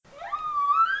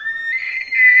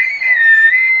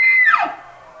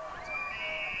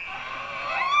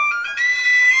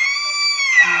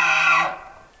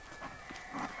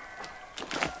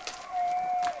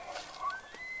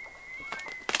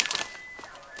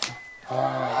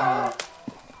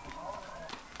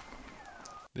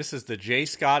This is the J.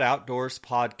 Scott Outdoors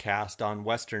podcast on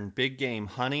Western big game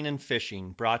hunting and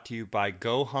fishing, brought to you by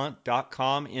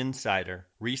GoHunt.com Insider.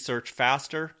 Research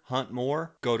faster, hunt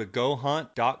more. Go to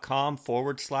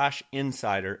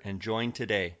GoHunt.com/insider and join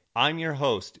today. I'm your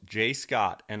host, Jay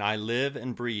Scott, and I live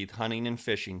and breathe hunting and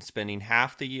fishing, spending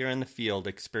half the year in the field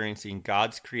experiencing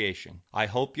God's creation. I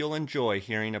hope you'll enjoy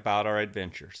hearing about our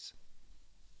adventures.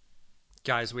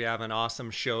 Guys, we have an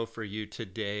awesome show for you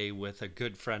today with a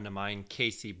good friend of mine,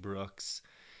 Casey Brooks.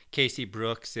 Casey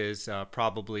Brooks is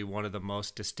probably one of the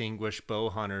most distinguished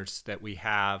bow hunters that we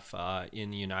have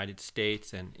in the United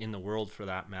States and in the world for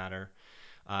that matter.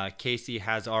 Casey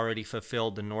has already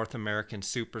fulfilled the North American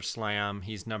Super Slam.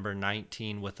 He's number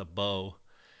 19 with a bow.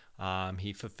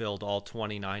 He fulfilled all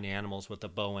 29 animals with a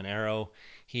bow and arrow.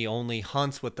 He only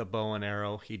hunts with the bow and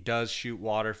arrow. He does shoot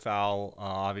waterfowl,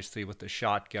 obviously, with the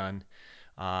shotgun.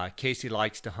 Casey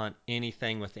likes to hunt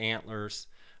anything with antlers.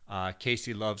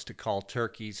 Casey loves to call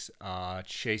turkeys,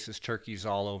 chases turkeys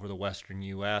all over the western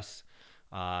U.S.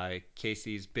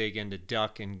 Casey's big into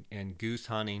duck and goose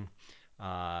hunting.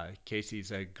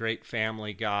 Casey's a great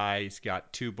family guy. He's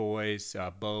got two boys,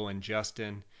 Bo and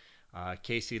Justin.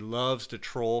 Casey loves to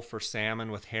troll for salmon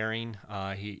with herring.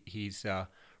 He's a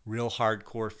real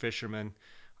hardcore fisherman.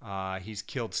 He's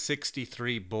killed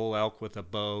 63 bull elk with a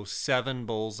bow, 7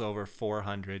 bulls over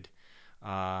 400.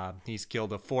 He's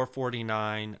killed a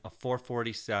 449, a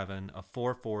 447, a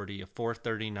 440, a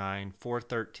 439,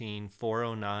 413,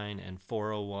 409, and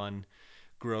 401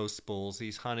 gross bulls.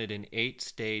 He's hunted in 8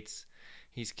 states.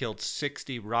 He's killed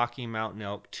 60 Rocky Mountain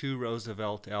elk, 2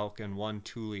 Roosevelt elk, and 1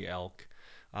 Thule elk.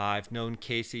 I've known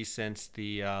Casey since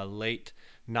the late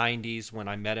 90s when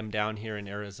I met him down here in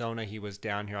Arizona. He was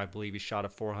down here, I believe he shot a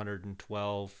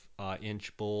 412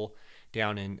 inch bull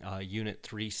down in Unit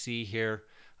 3C here.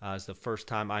 It's the first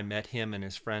time I met him and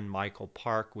his friend Michael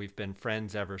Park. We've been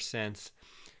friends ever since.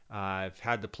 I've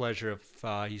had the pleasure of,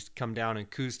 he's come down and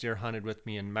Coues deer hunted with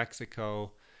me in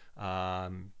Mexico.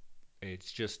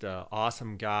 It's just an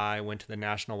awesome guy. Went to the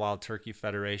National Wild Turkey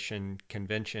Federation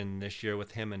convention this year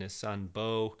with him and his son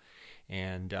Bo.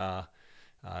 And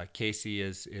Casey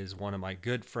is one of my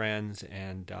good friends,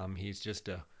 and he's just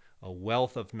a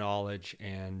wealth of knowledge,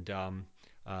 and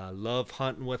love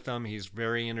hunting with him. He's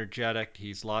very energetic.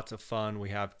 He's lots of fun. We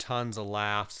have tons of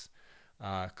laughs,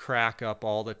 crack up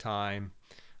all the time.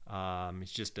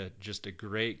 He's just a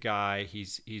great guy.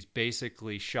 He's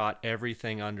basically shot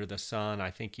everything under the sun.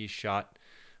 I think he's shot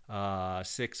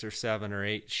 6 or 7 or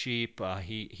 8 sheep.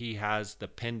 He has the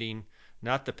pending,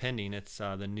 not the pending. It's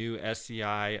the new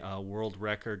SCI world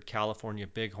record California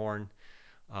Bighorn.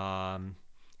 Um,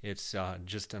 it's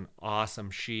just an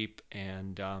awesome sheep,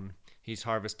 and he's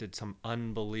harvested some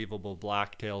unbelievable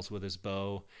blacktails with his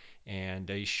bow, and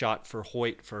he shot for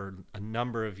Hoyt for a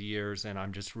number of years, and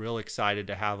I'm just real excited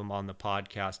to have him on the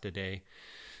podcast today.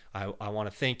 I want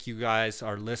to thank you guys,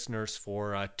 our listeners,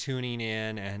 for tuning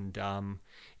in, and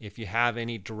if you have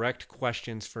any direct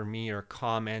questions for me or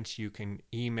comments, you can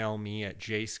email me at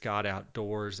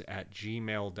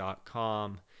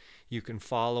jscottoutdoors@gmail.com. You can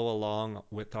follow along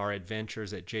with our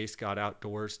adventures at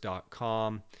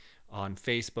jscottoutdoors.com, on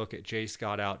Facebook at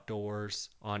jscottoutdoors,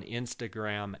 on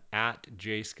Instagram at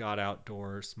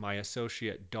jscottoutdoors, my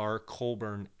associate Dar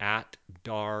Colburn at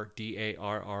Dar,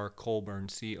 Darr Colburn,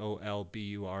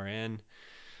 Colburn.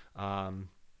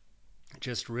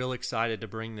 Just real excited to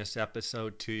bring this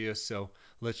episode to you, so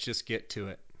let's just get to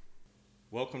it.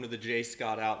 Welcome to the J.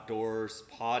 Scott Outdoors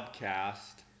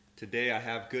podcast. Today I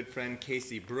have good friend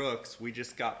Casey Brooks. We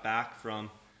just got back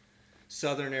from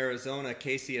southern Arizona.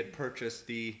 Casey had purchased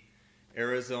the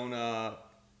Arizona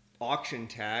auction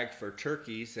tag for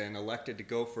turkeys and elected to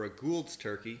go for a Gould's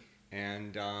turkey.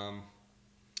 And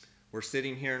we're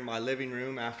sitting here in my living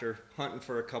room after hunting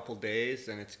for a couple days,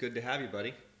 and it's good to have you,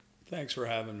 buddy. Thanks for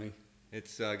having me.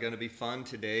 It's going to be fun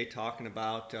today talking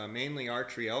about mainly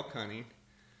archery elk hunting.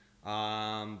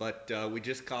 But we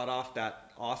just got off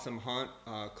that awesome hunt,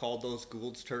 called those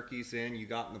Gould's turkeys in. You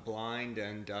got in the blind,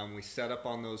 and we set up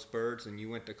on those birds, and you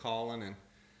went to calling, and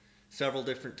several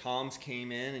different toms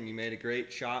came in, and you made a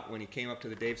great shot when he came up to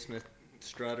the Dave Smith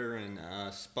strutter and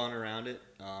spun around it.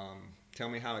 Tell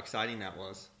me how exciting that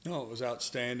was. Oh, it was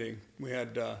outstanding. We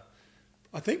had,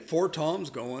 I think, 4 toms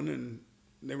going, and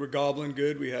they were gobbling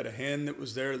good. We had a hen that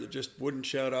was there that just wouldn't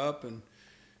shut up,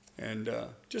 and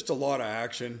just a lot of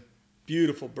action.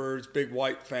 Beautiful birds, big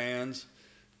white fans,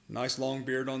 nice long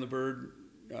beard on the bird.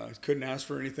 Couldn't ask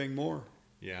for anything more.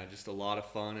 Yeah, just a lot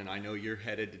of fun, and I know you're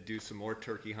headed to do some more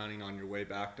turkey hunting on your way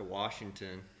back to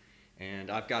Washington,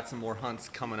 and I've got some more hunts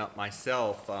coming up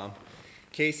myself.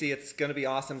 Casey, it's going to be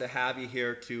awesome to have you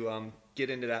here to get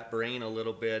into that brain a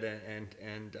little bit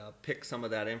and pick some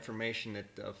of that information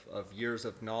of years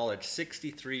of knowledge.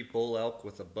 63 bull elk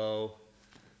with a bow.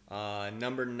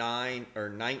 Number 9 or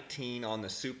 19 on the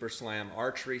Super Slam,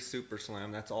 Archery Super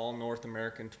Slam. That's all North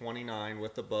American 29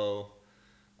 with a bow.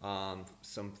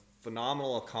 Some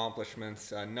phenomenal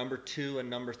accomplishments. Number 2 and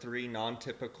number 3,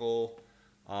 non-typical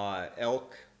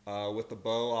elk with the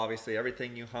bow. Obviously,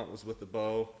 everything you hunt was with the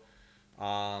bow.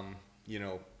 You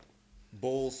know,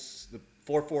 bulls, the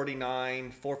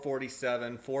 449,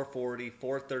 447, 440,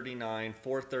 439,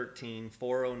 413,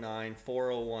 409,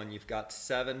 401. You've got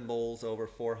 7 bulls over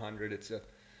 400. It's a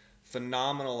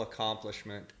phenomenal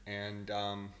accomplishment, and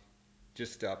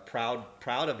just proud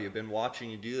of you. Been watching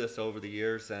you do this over the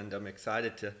years, and I'm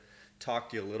excited to talk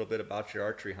to you a little bit about your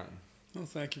archery hunting. Oh,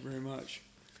 thank you very much.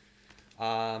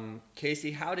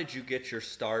 Casey, how did you get your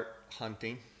start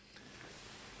hunting?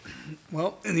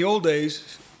 Well, in the old days,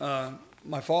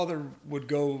 my father would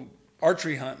go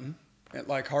archery hunting at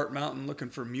like Hart Mountain looking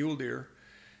for mule deer.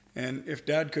 And if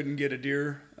Dad couldn't get a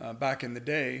deer back in the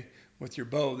day with your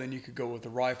bow, then you could go with a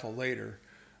rifle later.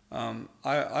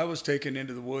 I was taken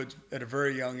into the woods at a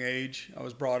very young age. I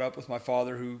was brought up with my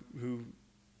father who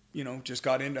just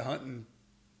got into hunting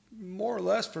more or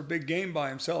less for big game by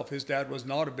himself. His dad was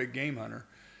not a big game hunter.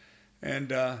 And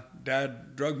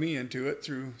Dad drug me into it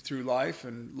through life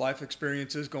and life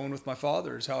experiences. Going with my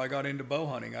father is how I got into bow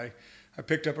hunting. I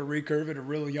picked up a recurve at a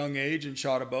really young age and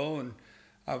shot a bow, and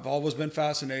I've always been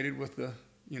fascinated with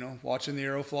watching the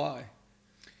arrow fly.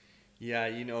 Yeah,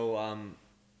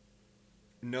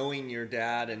 knowing your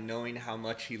dad and knowing how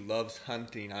much he loves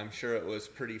hunting, I'm sure it was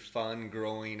pretty fun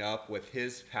growing up with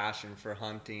his passion for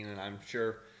hunting, and I'm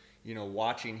sure,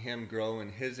 watching him grow in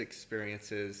his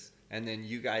experiences, and then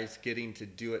you guys getting to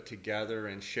do it together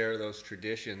and share those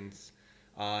traditions,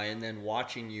 and then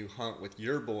watching you hunt with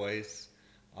your boys.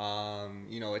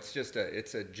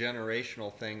 It's a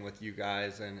generational thing with you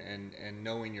guys, and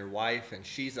knowing your wife, and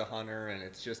she's a hunter, and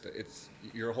it's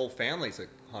your whole family's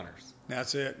hunters.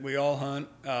 That's it. We all hunt.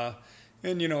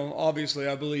 And obviously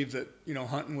I believe that,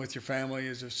 hunting with your family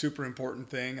is a super important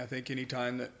thing. I think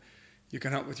anytime that you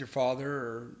can hunt with your father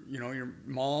or, your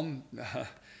mom,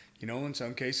 in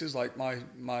some cases, like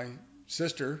my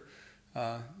sister,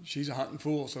 she's a hunting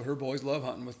fool. So her boys love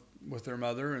hunting with their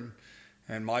mother,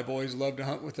 and my boys love to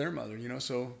hunt with their mother,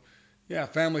 so yeah,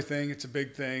 family thing. It's a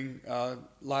big thing.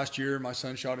 Last year, my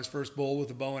son shot his first bull with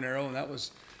a bow and arrow, and that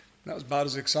was about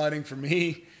as exciting for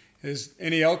me as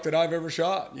any elk that I've ever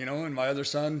shot, And my other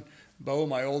son, Bo,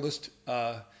 my oldest,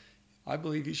 I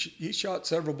believe he shot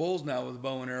several bulls now with a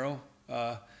bow and arrow.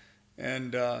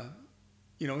 And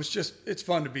it's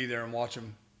fun to be there and watch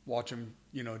them,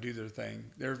 do their thing.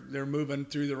 They're moving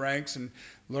through the ranks and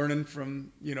learning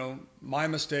from, my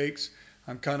mistakes.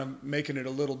 I'm kind of making it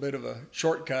a little bit of a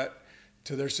shortcut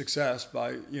to their success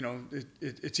by,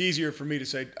 it's easier for me to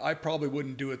say, I probably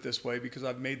wouldn't do it this way because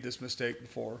I've made this mistake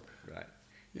before. Right.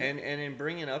 Yeah. And in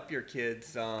bringing up your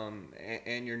kids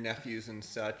and your nephews and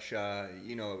such,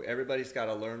 everybody's got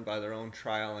to learn by their own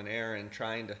trial and error, and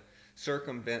trying to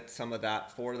circumvent some of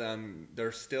that for them.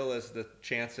 There still is the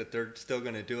chance that they're still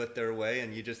going to do it their way,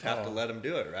 and you just have to let them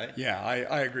do it, right? Yeah,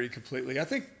 I agree completely. I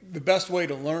think the best way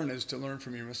to learn is to learn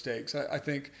from your mistakes. I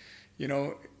think,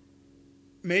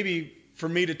 maybe for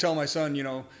me to tell my son,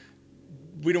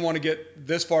 we don't want to get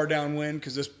this far downwind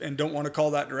and don't want to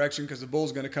call that direction because the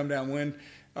bull's going to come downwind.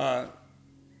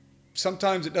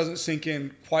 Sometimes it doesn't sink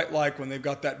in quite like when they've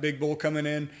got that big bull coming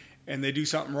in and they do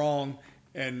something wrong,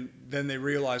 and then they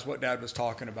realize what Dad was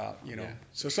talking about, Yeah.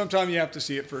 So sometimes you have to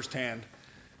see it firsthand.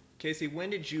 Casey, when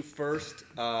did you first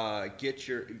get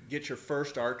your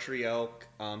first archery elk?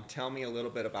 Tell me a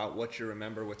little bit about what you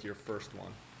remember with your first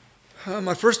one.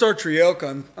 My first archery elk,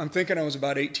 I'm thinking I was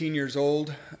about 18 years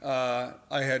old.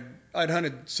 I'd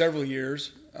hunted several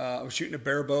years. I was shooting a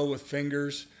bare bow with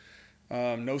fingers,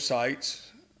 no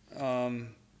sights. And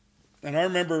I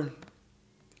remember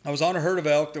I was on a herd of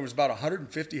elk. There was about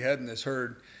 150 head in this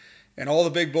herd, and all the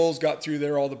big bulls got through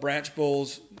there. All the branch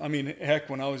bulls. I mean,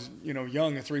 heck, when I was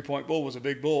young, a 3-point bull was a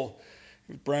big bull.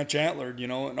 It was branch antlered,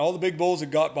 and all the big bulls had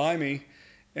got by me.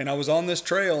 And I was on this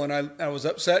trail, and I was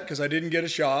upset because I didn't get a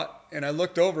shot. And I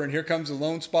looked over, and here comes a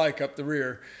lone spike up the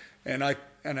rear. And I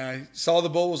saw the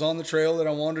bull was on the trail that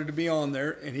I wanted to be on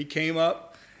there, and he came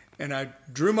up, and I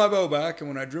drew my bow back. And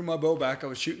when I drew my bow back, I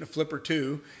was shooting a flipper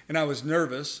too, and I was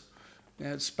nervous. I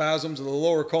had spasms of the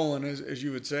lower colon, as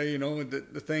you would say,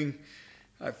 the thing.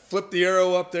 I flipped the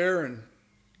arrow up there and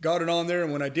got it on there,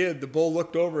 and when I did, the bull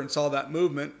looked over and saw that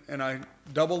movement, and I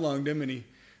double lunged him, and he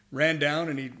ran down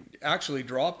and he actually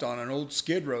dropped on an old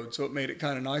skid road, so it made it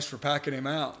kind of nice for packing him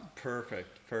out.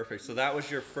 Perfect, perfect. So that was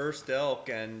your first elk,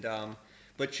 and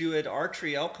but you had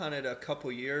archery elk hunted a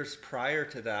couple years prior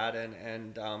to that,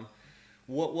 and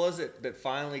what was it that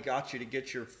finally got you to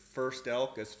get your first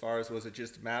elk? As far as, was it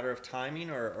just a matter of timing,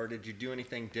 or did you do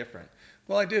anything different?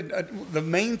 Well, I did. The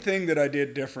main thing that I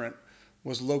did different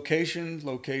was location,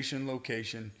 location,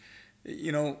 location.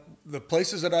 You know, the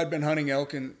places that I'd been hunting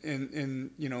elk in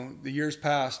the years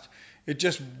past, it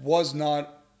just was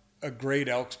not a great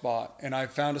elk spot. And I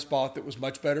found a spot that was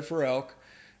much better for elk.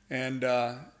 And,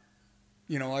 I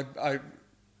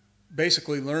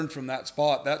basically learned from that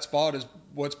spot. That spot is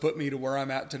what's put me to where I'm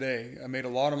at today. I made a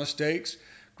lot of mistakes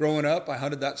growing up. I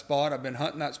hunted that spot. I've been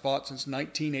hunting that spot since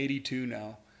 1982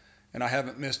 now, and I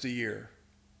haven't missed a year.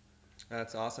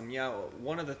 That's awesome. Yeah,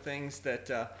 one of the things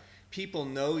that people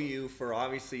know you for,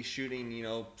 obviously shooting,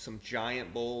 some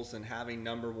giant bulls and having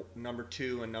number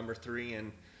two and number three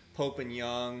and Pope and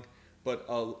Young. But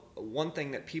one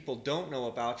thing that people don't know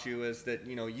about you is that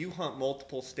you hunt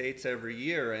multiple states every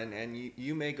year, and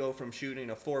you may go from shooting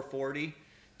a 440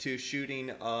 to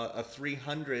shooting a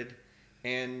 300,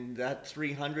 and that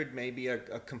 300 may be a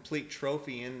complete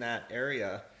trophy in that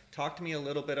area. Talk to me a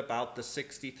little bit about the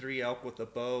 63 elk with a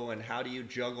bow, and how do you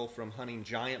juggle from hunting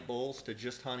giant bulls to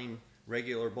just hunting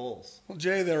regular bulls? Well,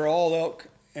 Jay, they're all elk,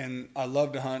 and I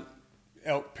love to hunt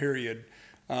elk, period.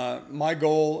 My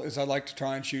goal is I'd like to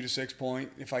try and shoot a 6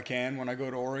 point if I can when I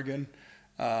go to Oregon.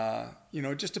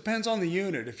 It just depends on the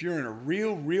unit. If you're in a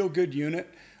real, real good unit,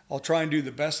 I'll try and do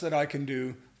the best that I can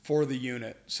do for the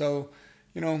unit. So,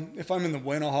 if I'm in the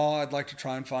Winnahaw, I'd like to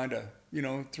try and find a,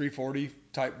 340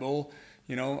 type bull.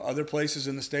 Other places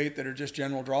in the state that are just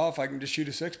general draw, if I can just shoot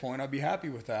a 6 point, I'd be happy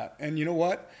with that. And you know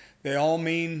what? They all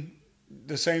mean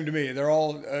the same to me. They're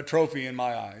all a trophy in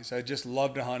my eyes. I just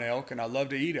love to hunt elk and I love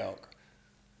to eat elk.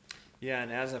 Yeah,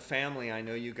 and as a family, I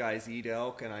know you guys eat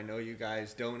elk, and I know you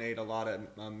guys donate a lot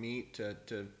of meat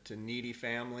to needy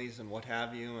families and what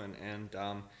have you. And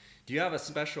do you have a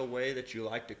special way that you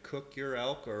like to cook your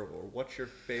elk, or what's your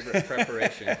favorite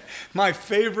preparation? My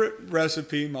favorite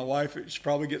recipe, my wife, she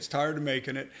probably gets tired of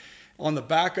making it. On the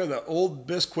back of the old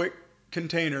Bisquick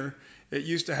container, it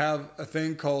used to have a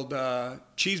thing called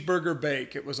cheeseburger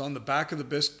bake. It was on the back of the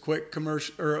Bisquick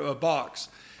commercial or box,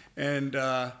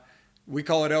 and we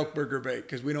call it elk burger bake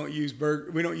because we don't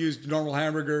use normal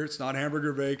hamburger. It's not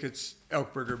hamburger bake. It's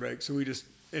elk burger bake.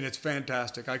 And it's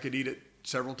fantastic. I could eat it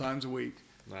several times a week.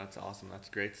 That's awesome. That's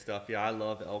great stuff. Yeah, I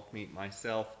love elk meat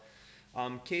myself.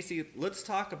 Casey, let's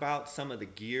talk about some of the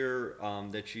gear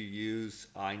that you use.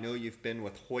 I know you've been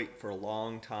with Hoyt for a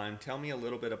long time. Tell me a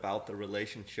little bit about the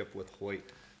relationship with Hoyt.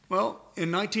 Well,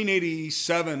 in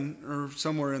 1987 or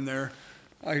somewhere in there,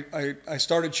 I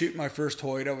started shooting my first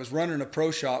Hoyt. I was running a pro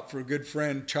shop for a good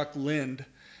friend, Chuck Lind,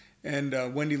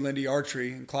 and Wendy Lindy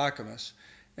Archery in Clackamas.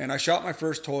 And I shot my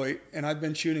first Hoyt, and I've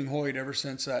been shooting Hoyt ever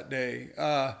since that day.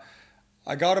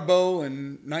 I got a bow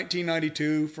in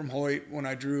 1992 from Hoyt when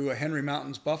I drew a Henry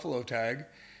Mountains buffalo tag.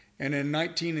 And in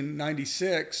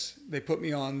 1996, they put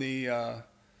me on the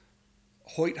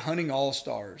Hoyt Hunting All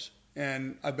Stars.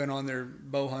 And I've been on their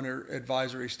bow hunter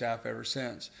advisory staff ever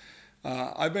since.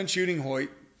 I've been shooting Hoyt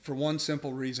for one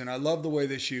simple reason. I love the way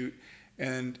they shoot,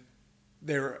 and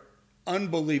they're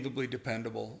unbelievably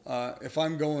dependable. If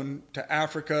I'm going to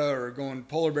Africa or going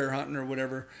polar bear hunting or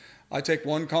whatever, I take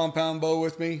one compound bow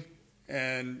with me,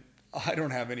 and I don't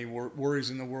have any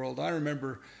worries in the world. I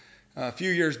remember a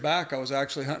few years back, I was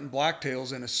actually hunting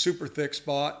blacktails in a super thick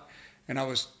spot, and I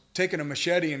was taking a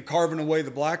machete and carving away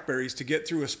the blackberries to get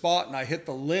through a spot, and I hit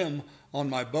the limb on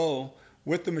my bow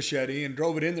with the machete and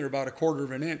drove it in there about a quarter of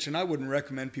an inch. And I wouldn't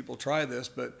recommend people try this,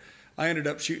 but I ended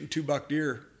up shooting 2 buck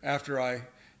deer after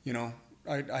you know,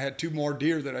 I had 2 more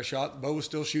deer that I shot. The bow was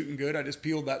still shooting good. I just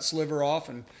peeled that sliver off,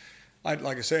 and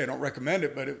like I say, I don't recommend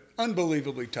it, but it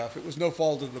unbelievably tough. It was no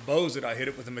fault of the bows that I hit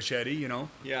it with a machete.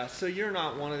 Yeah, so you're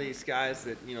not one of these guys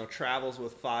that travels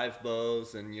with 5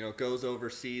 bows and goes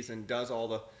overseas and does all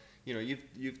the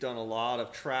you've done a lot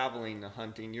of traveling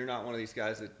hunting. You're not one of these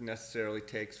guys that necessarily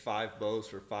takes 5 bows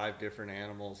for 5 different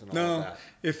animals and all of No, that.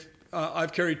 if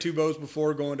I've carried 2 bows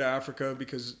before going to Africa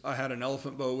because I had an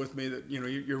elephant bow with me that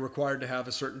you're required to have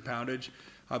a certain poundage.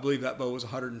 I believe that bow was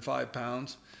 105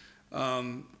 pounds.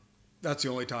 Um, that's the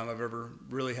only time I've ever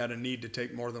really had a need to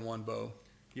take more than one bow.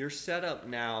 Your setup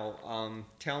now.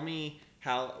 Tell me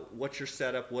what's your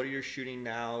setup? What are you shooting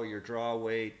now? Your draw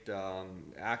weight,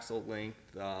 axle length,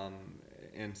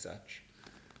 and such.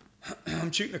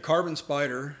 I'm shooting a carbon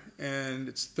spider, and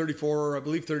it's 34, I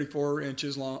believe 34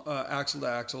 inches long, axle to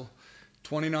axle,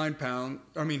 29 pound,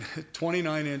 I mean,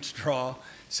 29-inch draw,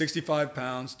 65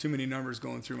 pounds. Too many numbers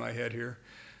going through my head here.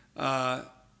 Uh,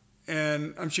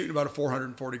 and I'm shooting about a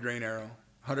 440 grain arrow,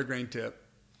 100 grain tip.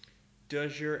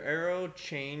 Does your arrow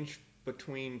change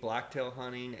between blacktail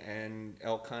hunting and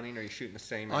elk hunting, or are you shooting the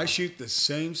same I arrow? shoot the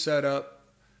same setup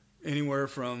anywhere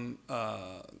from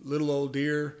little old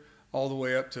deer all the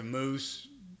way up to moose,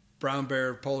 brown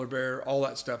bear, polar bear, all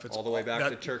that stuff. It's All the way back to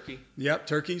that. turkey? Yep,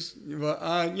 turkeys. You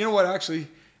know what? Actually,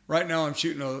 right now I'm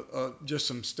shooting just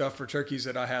some stuff for turkeys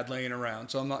that I had laying around.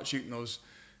 So I'm not shooting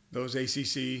those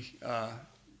ACC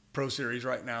Pro Series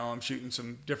right now. I'm shooting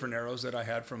some different arrows that I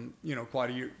had from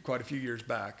quite a few years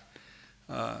back.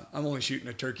 I'm only shooting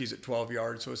the turkeys at 12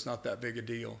 yards, so it's not that big a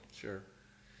deal. Sure.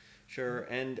 Sure.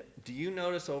 And do you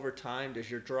notice over time,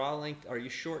 does your draw length, are you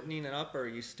shortening it up, or are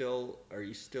you still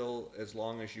as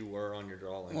long as you were on your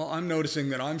draw length? Well, I'm noticing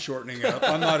that I'm shortening up.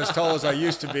 I'm not as tall as I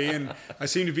used to be, and I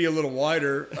seem to be a little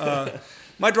wider.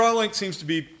 My draw length seems to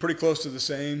be pretty close to the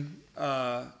same.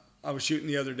 I was shooting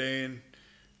the other day, and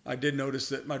I did notice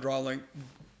that my draw length,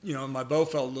 my bow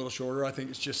felt a little shorter. I think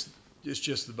it's just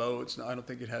the bow. I don't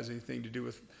think it has anything to do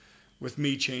with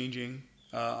me changing.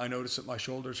 I noticed that my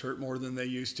shoulders hurt more than they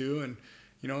used to, and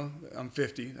I'm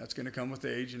 50. That's going to come with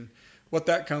age, and what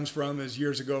that comes from is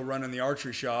years ago running the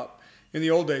archery shop. In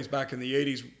the old days, back in the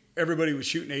 80s, everybody was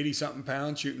shooting 80 something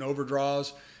pounds, shooting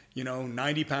overdraws,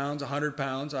 90 pounds, 100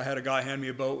 pounds. I had a guy hand me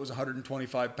a bow that was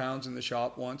 125 pounds in the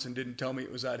shop once and didn't tell me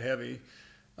it was that heavy.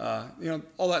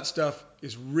 All that stuff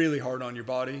is really hard on your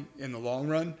body in the long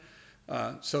run.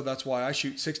 So that's why I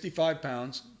shoot 65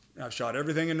 pounds. I've shot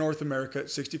everything in North America at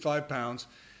 65 pounds.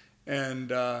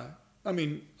 And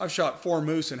I've shot 4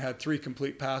 moose and had 3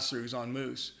 complete pass-throughs on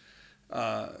moose.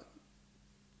 Uh,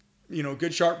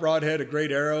 Good sharp broadhead, a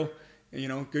great arrow,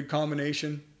 good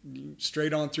combination,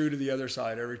 straight on through to the other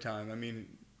side every time. I mean,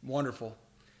 wonderful.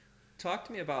 Talk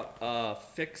to me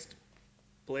about fixed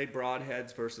blade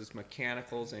broadheads versus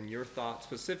mechanicals and your thoughts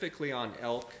specifically on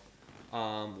elk.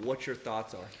 What your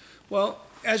thoughts are? Well,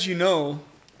 as you know,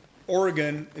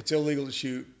 Oregon, it's illegal to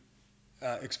shoot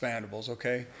expandables,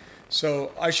 okay?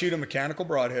 So I shoot a mechanical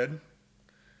broadhead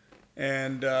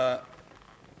and or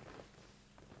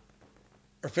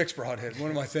fixed broadhead. What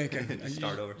am I thinking? Just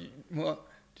start over. Well,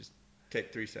 Just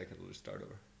take 3 seconds. We'll just start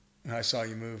over. I saw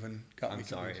you move and got me I'm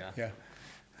sorry. confused. Yeah.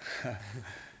 Yeah.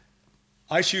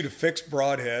 I shoot a fixed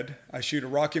broadhead. I shoot a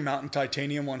Rocky Mountain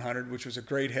Titanium 100, which was a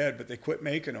great head, but they quit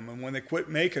making them. And when they quit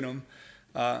making them,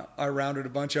 I rounded a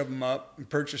bunch of them up and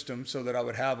purchased them so that I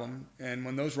would have them. And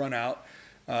when those run out,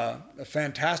 a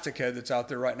fantastic head that's out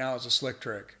there right now is a Slick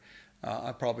Trick.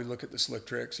 I probably look at the Slick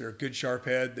Tricks. They're a good sharp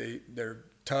head. They're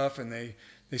tough and they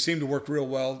seem to work real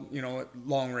well, at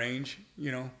long range.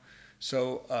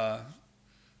 So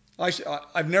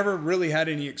I've never really had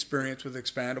any experience with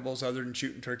expandables other than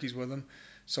shooting turkeys with them.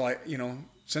 So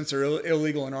since they're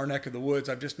illegal in our neck of the woods,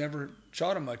 I've just never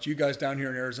shot them much. You guys down here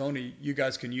in Arizona, you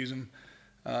guys can use them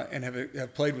and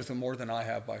have played with them more than I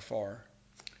have by far.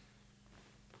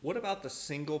 What about the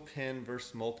single pin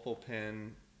versus multiple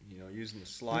pin? Using the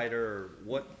slider.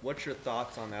 Or what's your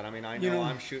thoughts on that? I mean, I You know know,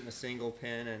 I'm shooting a single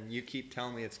pin, and you keep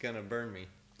telling me it's gonna burn me.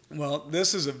 well,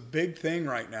 this is a big thing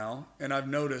right now, and I've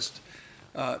noticed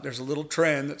there's a little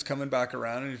trend that's coming back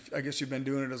around. And I guess you've been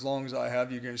doing it as long as I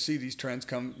have. You're going to see these trends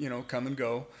come and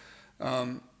go.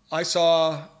 I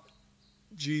saw,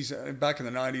 geez, back in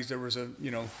the 90s, there was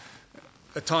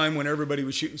a time when everybody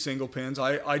was shooting single pins.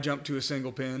 I jumped to a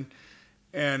single pin,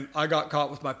 and I got caught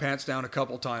with my pants down a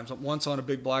couple times. Once on a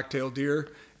big black-tailed deer,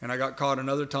 and I got caught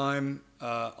another time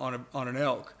on an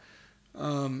elk.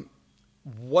 Um,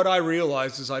 what I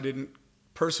realized is I didn't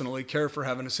personally care for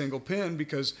having a single pin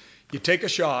because you take a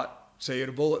shot, say at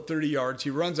a bull at 30 yards, he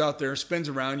runs out there, spins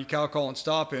around, you cow call and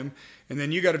stop him, and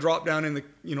then you got to drop down in the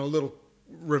little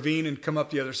ravine and come up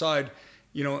the other side,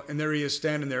 and there he is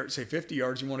standing there at say 50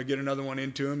 yards. You want to get another one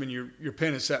into him, and your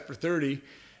pin is set for 30.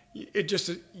 It just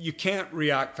you can't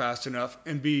react fast enough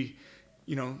and be,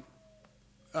 you know,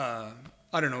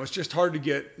 I don't know. It's just hard to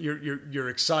get. You're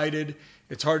excited.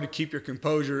 It's hard to keep your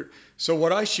composure. So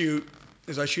what I shoot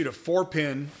is I shoot a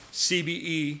 4-pin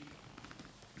CBE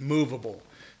movable.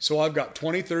 So I've got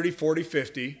 20, 30, 40,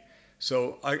 50.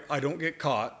 So I don't get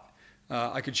caught.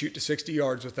 I could shoot to 60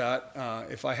 yards with that.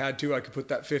 If I had to, I could put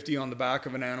that 50 on the back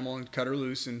of an animal and cut her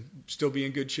loose and still be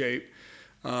in good shape.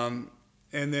 And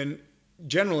then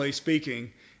generally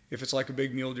speaking, if it's like a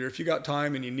big mule deer, if you got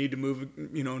time and you need to move,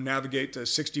 navigate to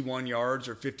 61 yards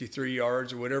or 53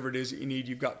 yards or whatever it is that you need,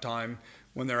 you've got time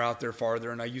when they're out there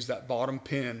farther. And I use that bottom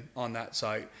pin on that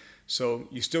site. So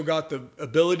you still got the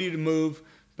ability to move,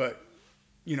 but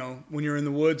when you're in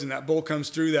the woods and that bull comes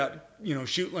through that,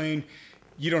 shoot lane,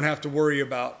 you don't have to worry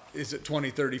about is it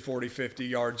 20, 30, 40, 50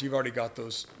 yards. You've already got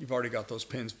those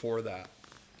pins for that.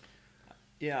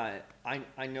 Yeah,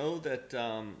 I know that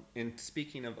in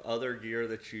speaking of other gear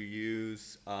that you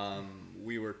use,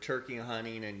 we were turkey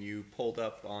hunting and you pulled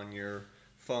up on your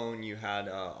phone, you had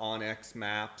OnX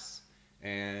Maps,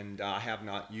 and I have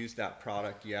not used that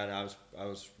product yet. I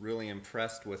was really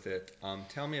impressed with it.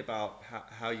 Tell me about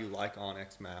how you like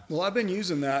OnX Maps. Well, I've been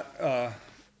using that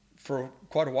for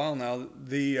quite a while now.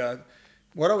 The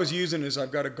What I was using is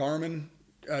I've got a Garmin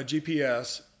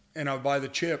GPS, and I'll buy the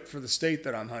chip for the state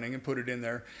that I'm hunting and put it in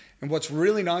there. And what's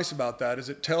really nice about that is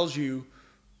it tells you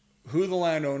who the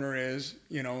landowner is,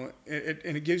 and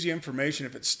it gives you information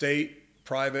if it's state,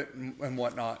 private, and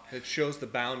whatnot. It shows the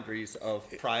boundaries of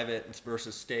private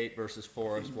versus state versus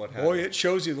forest, what have Boy, you. it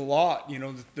shows you the lot,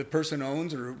 the person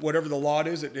owns or whatever the lot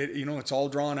is. It's all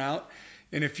drawn out.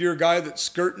 And if you're a guy that's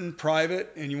skirting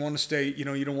private and you want to stay, you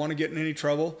don't want to get in any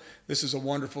trouble, this is a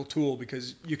wonderful tool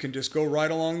because you can just go right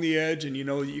along the edge and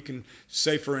you can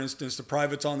say, for instance, the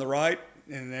private's on the right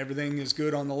and everything is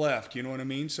good on the left. You know what I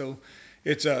mean? So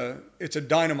it's a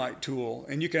dynamite tool,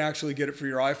 and you can actually get it for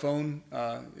your iPhone.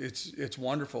 It's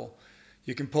wonderful.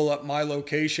 You can pull up my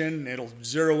location. It'll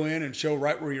zero in and show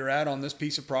right where you're at on this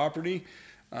piece of property.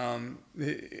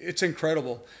 It's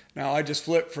incredible. Now I just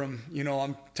flipped from,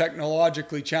 I'm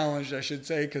technologically challenged, I should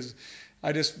say, because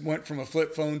I just went from a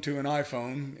flip phone to an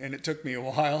iPhone, and it took me a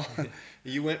while.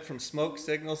 You went from smoke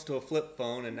signals to a flip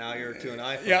phone, and now you're to an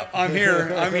iPhone. Yeah, I'm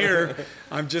here. I'm here.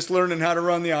 I'm just learning how to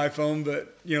run the iPhone,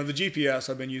 but the GPS,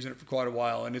 I've been using it for quite a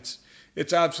while, and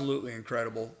it's absolutely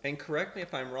incredible. And correct me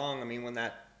if I'm wrong. I mean, when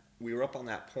that we were up on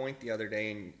that point the other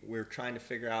day, and we were trying to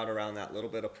figure out around that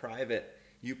little bit of private,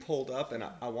 you pulled up, and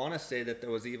I want to say that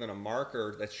there was even a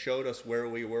marker that showed us where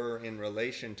we were in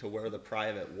relation to where the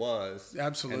private was, and that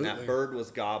Absolutely. bird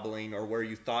was gobbling, or where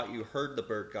you thought you heard the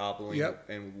bird gobbling, Yep,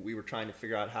 and we were trying to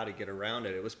figure out how to get around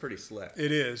it. It was pretty slick.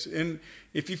 it is. And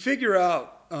if you figure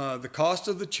out the cost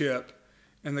of the chip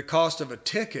and the cost of a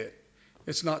ticket,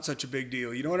 it's not such a big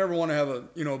deal. You don't ever want to have a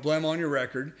blem on your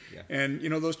record. Yeah. And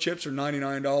those chips are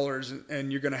 $99,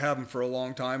 and you're going to have them for a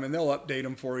long time, and they'll update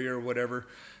them for you or whatever.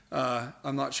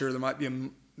 I'm not sure. There might be a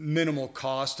minimal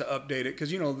cost to update it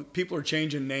because people are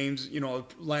changing names.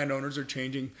 Landowners are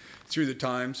changing through the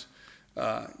times.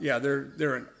 Yeah,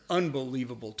 they're an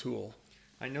unbelievable tool.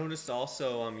 I noticed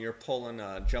also you're pulling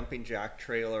a jumping jack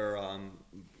trailer.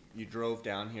 You drove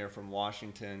down here from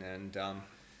Washington, and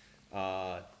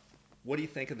uh, what do you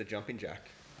think of the jumping jack?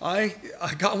 I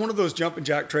got one of those jumping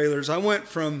jack trailers. I went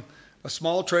from a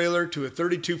small trailer to a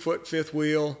 32-foot fifth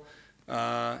wheel,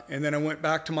 and then I went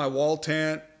back to my wall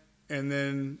tent, and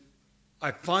then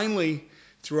I finally,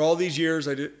 through all these years,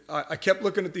 I kept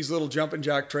looking at these little jumping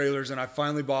jack trailers, and I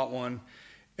finally bought one,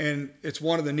 and it's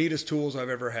one of the neatest tools I've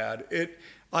ever had.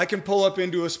 I can pull up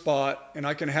into a spot, and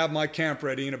I can have my camp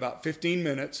ready in about 15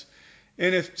 minutes.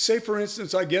 And if, say, for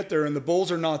instance, I get there and the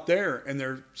bulls are not there, and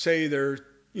they're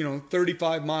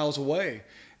 35 miles away,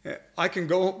 I can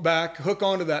go back, hook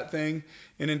onto that thing,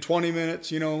 and in 20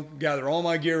 minutes, gather all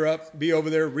my gear up, be over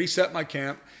there, reset my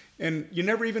camp, and you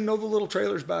never even know the little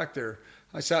trailer's back there.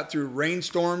 I sat through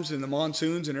rainstorms in the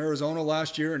monsoons in Arizona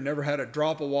last year and never had a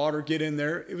drop of water get in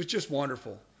there. It was just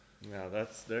wonderful. Yeah,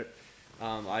 that's there.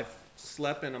 I've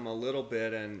slept in them a little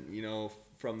bit, and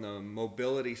from the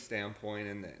mobility standpoint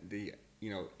and the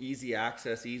easy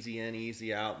access, easy in,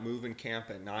 easy out, moving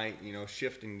camp at night,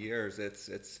 shifting gears.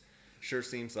 It's sure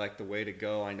seems like the way to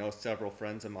go. I know several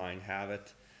friends of mine have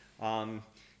it. Um,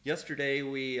 Yesterday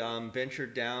we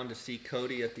ventured down to see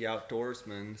Cody at the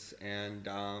Outdoorsman's, and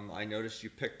I noticed you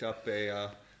picked up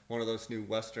a one of those new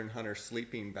Western Hunter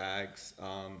sleeping bags.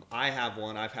 I have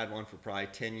one. I've had one for probably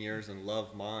 10 years and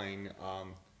love mine.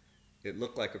 It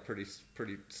looked like a pretty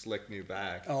slick new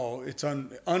bag. Oh, it's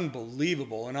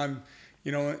unbelievable. And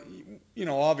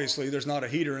obviously there's not a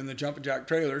heater in the jumping jack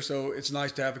trailer, so it's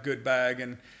nice to have a good bag.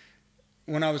 And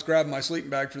when I was grabbing my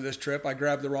sleeping bag for this trip, I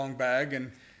grabbed the wrong bag,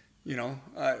 and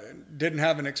I didn't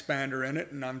have an expander in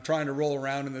it, and I'm trying to roll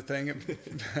around in the thing.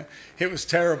 It was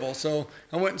terrible. So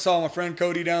I went and saw my friend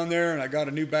Cody down there, and I got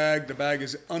a new bag. The bag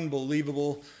is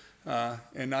unbelievable,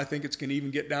 and I think it's going to even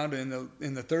get down to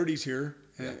in the 30s here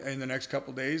Yeah, in the next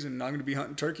couple of days. And I'm going to be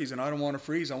hunting turkeys, and I don't want to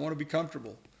freeze. I want to be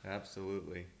comfortable.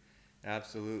 absolutely,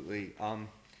 absolutely.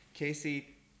 Casey,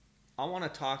 I want to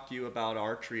talk to you about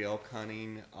archery elk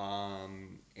hunting,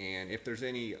 and if there's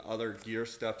any other gear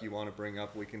stuff you want to bring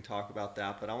up, we can talk about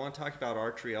that. But I want to talk about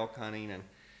archery elk hunting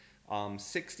and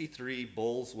 63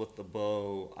 bulls with the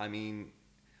bow. I mean,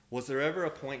 was there ever a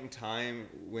point in time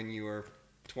when you were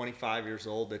 25 years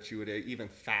old that you would even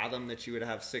fathom that you would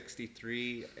have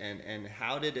 63? And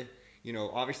how did,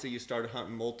 obviously you started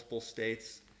hunting multiple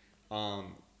states.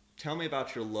 Um, Tell me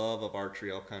about your love of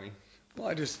archery elk hunting. Well,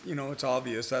 I just, it's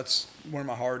obvious. That's where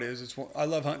my heart is. I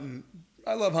love hunting.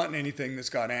 I love hunting anything that's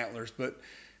got antlers. But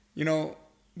you know,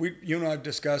 you and I've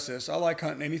discussed this. I like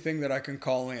hunting anything that I can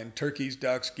call in: turkeys,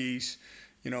 ducks, geese,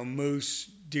 moose,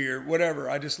 deer, whatever.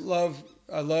 I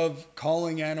love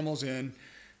calling animals in.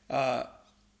 Uh,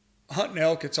 Hunting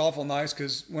elk, it's awful nice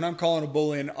because when I'm calling a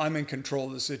bull in, I'm in control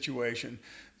of the situation.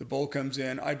 The bull comes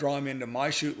in, I draw him into my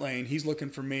shoot lane. He's looking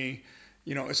for me.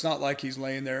 It's not like he's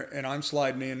laying there and I'm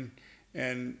sliding in,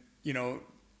 and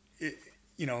it,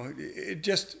 it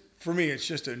just for me, it's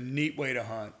just a neat way to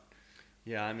hunt.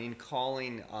 Yeah, I mean,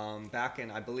 calling back in,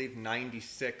 I believe,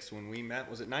 96 when we met.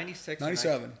 Was it 96 or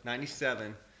 97.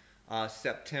 97?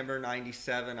 September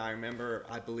 97. I remember,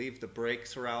 I believe the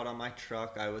brakes were out on my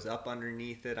truck. I was up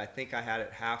underneath it. I think I had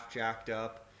it half jacked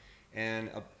up. And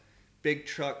a big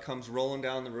truck comes rolling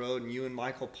down the road, and you and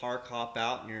Michael Park hop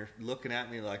out, and you're looking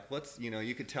at me like,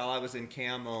 you could tell I was in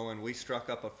camo, and we struck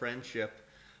up a friendship.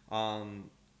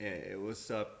 It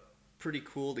was pretty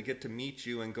cool to get to meet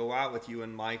you and go out with you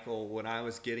and Michael when I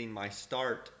was getting my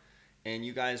start. And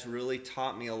you guys really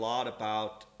taught me a lot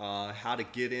about how to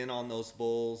get in on those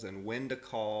bulls and when to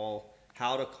call,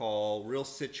 how to call, real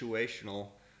situational.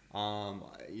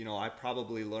 I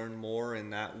probably learned more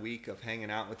in that week of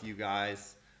hanging out with you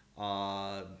guys.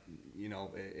 Uh, you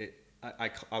know, it,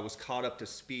 I was caught up to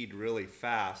speed really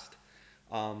fast.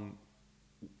 Um,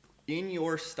 in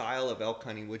your style of elk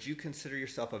hunting, would you consider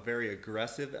yourself a very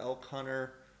aggressive elk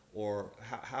hunter, or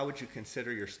how would you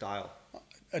consider your style?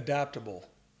 Adaptable.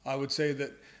 I would say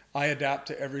that I adapt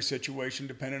to every situation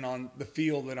depending on the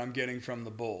feel that I'm getting from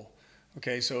the bull.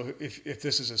 Okay, so if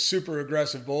this is a super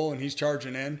aggressive bull and he's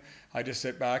charging in, I just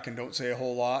sit back and don't say a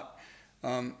whole lot.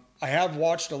 I have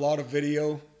watched a lot of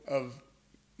video of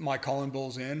my calling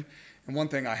bulls in, and one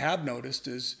thing I have noticed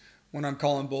is when I'm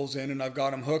calling bulls in and I've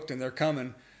got them hooked and they're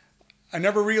coming, I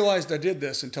never realized I did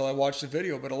this until I watched the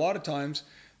video, but a lot of times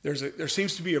there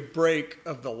seems to be a break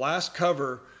of the last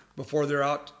cover before they're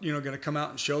out, going to come out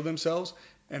and show themselves.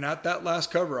 And at that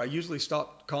last cover, I usually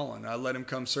stop calling. I let him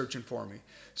come searching for me.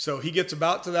 So he gets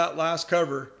about to that last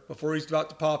cover before he's about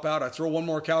to pop out. I throw one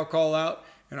more cow call out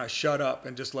and I shut up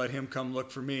and just let him come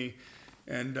look for me.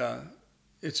 And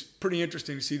it's pretty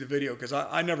interesting to see the video because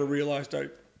I never realized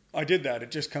I did that.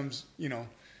 It just comes,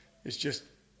 it's just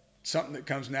something that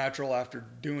comes natural after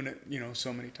doing it,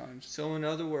 so many times. So, in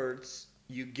other words,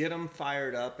 you get them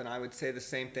fired up, and I would say the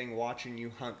same thing watching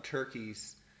you hunt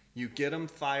turkeys. You get them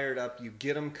fired up, you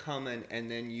get them coming, and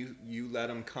then you let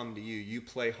them come to you. You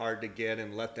play hard to get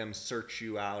and let them search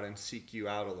you out and seek you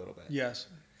out a little bit. Yes,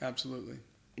 absolutely.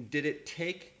 Did it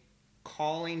take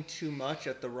calling too much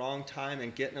at the wrong time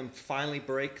and getting them finally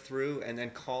break through and then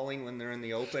calling when they're in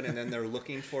the open and then they're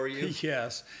looking for you?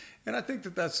 Yes. And I think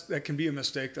that can be a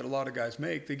mistake that a lot of guys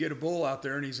make. They get a bull out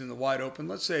there and he's in the wide open.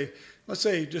 Let's say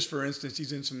just for instance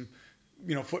he's in some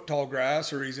foot tall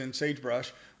grass or he's in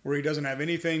sagebrush where he doesn't have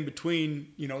anything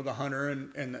between the hunter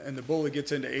and the bull that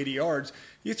gets into 80 yards.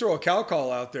 You throw a cow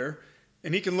call out there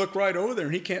and he can look right over there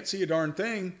and he can't see a darn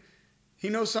thing. He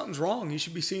knows something's wrong. He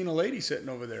should be seeing a lady sitting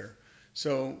over there.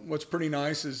 So what's pretty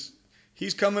nice is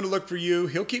he's coming to look for you.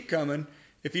 He'll keep coming.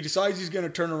 If he decides he's going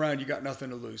to turn around, you got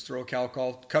nothing to lose. Throw a cow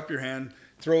call, cup your hand,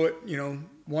 throw it,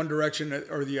 one direction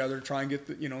or the other. Try and get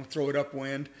throw it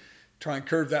upwind. Try and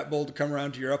curve that bull to come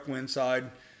around to your upwind side.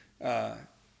 Uh,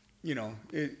 you know,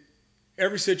 it,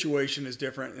 every situation is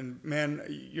different. And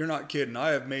man, you're not kidding.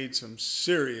 I have made some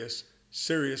serious,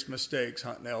 serious mistakes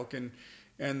hunting elk. And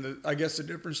I guess the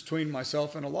difference between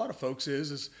myself and a lot of folks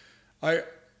is I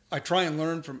I try and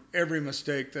learn from every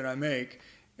mistake that I make,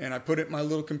 and I put it in my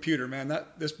little computer. Man,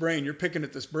 this brain, you're picking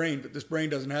at this brain, but this brain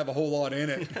doesn't have a whole lot in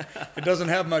it. It doesn't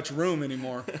have much room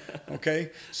anymore.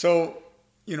 Okay, so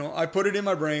I put it in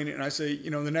my brain, and I say,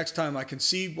 the next time I can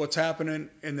see what's happening,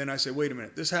 and then I say, wait a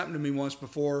minute, this happened to me once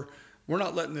before. We're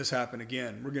not letting this happen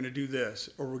again. We're going to do this,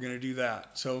 or we're going to do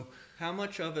that. So How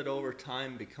much of it over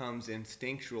time becomes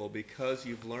instinctual because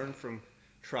you've learned from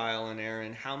trial and error,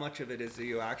 and how much of it is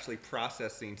you actually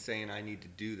processing saying, I need to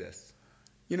do this?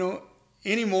 you know,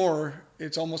 anymore,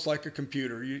 it's almost like a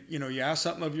computer. You ask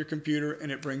something of your computer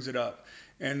and it brings it up.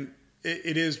 And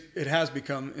it has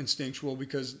become instinctual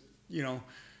because,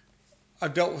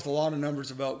 I've dealt with a lot of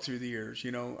numbers of elk through the years.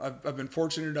 I've been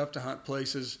fortunate enough to hunt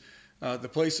places. The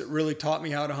place that really taught me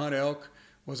how to hunt elk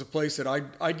was a place that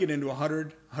I'd get into 100,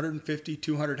 150,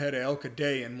 200 head of elk a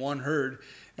day in one herd,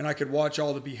 and I could watch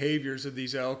all the behaviors of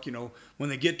these elk. When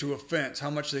they get to a fence, how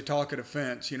much they talk at a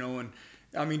fence.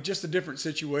 I mean, just the different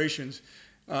situations,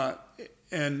 uh,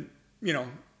 and you know,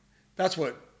 that's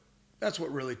what that's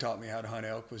what really taught me how to hunt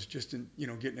elk was just in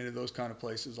getting into those kind of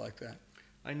places like that.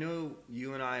 I know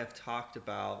you and I have talked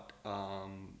about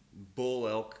bull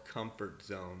elk comfort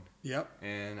zone, Yep.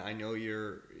 and I know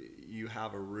you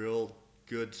have a real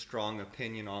good, strong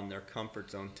opinion on their comfort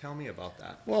zone. Tell me about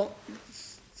that. Well,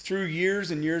 through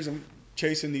years and years of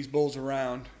chasing these bulls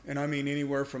around, and I mean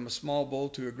anywhere from a small bull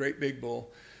to a great big bull,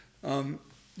 um,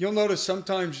 you'll notice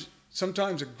sometimes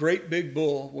a great big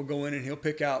bull will go in and he'll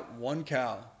pick out one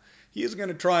cow. He isn't going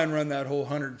to try and run that whole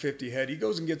 150 head. He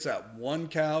goes and gets that one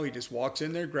cow. He just walks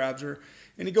in there, grabs her,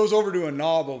 and he goes over to a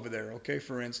knob over there. Okay,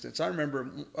 for instance, I remember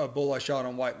a bull I shot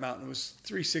on White Mountain. It was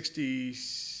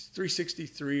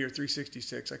 363 or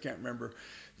 366. I can't remember.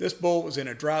 This bull was in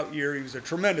a drought year. He was a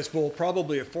tremendous bull,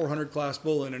 probably a 400 class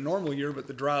bull in a normal year, but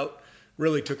the drought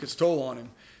really took its toll on him.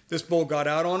 This bull got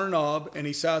out on a knob and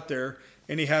he sat there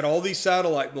and he had all these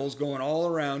satellite bulls going all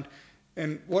around.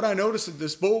 And what I noticed is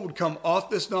this bull would come off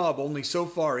this knob only so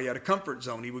far. He had a comfort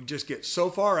zone. He would just get so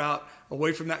far out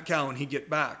away from that cow and he'd get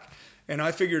back. And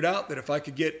I figured out that if I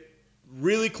could get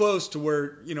really close to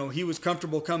where he was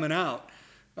comfortable coming out,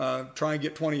 try and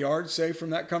get 20 yards, say, from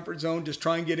that comfort zone. Just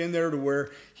try and get in there to where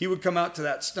he would come out to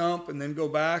that stump and then go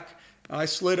back. I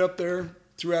slid up there,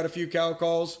 threw out a few cow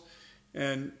calls,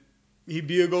 and he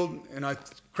bugled, and I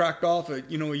cracked off a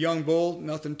young bull,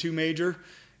 nothing too major.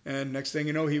 And next thing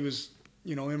you know, he was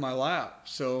in my lap.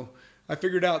 So I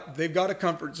figured out they've got a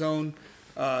comfort zone.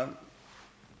 Uh,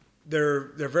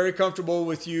 they're very comfortable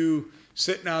with you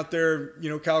sitting out there,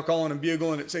 cow calling and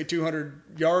bugling at say 200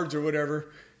 yards or whatever,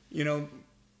 you know.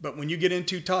 But when you get in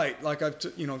too tight, like I've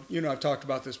talked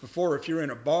about this before. If you're in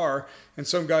a bar and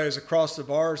some guy is across the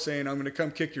bar saying, "I'm going to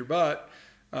come kick your butt,"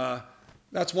 uh,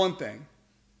 that's one thing.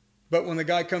 But when the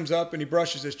guy comes up and he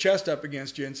brushes his chest up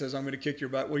against you and says, "I'm going to kick your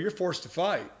butt," well, you're forced to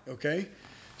fight. Okay,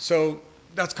 so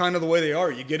that's kind of the way they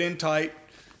are. You get in tight,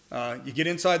 you get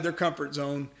inside their comfort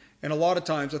zone, and a lot of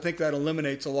times I think that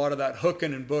eliminates a lot of that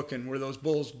hooking and booking where those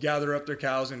bulls gather up their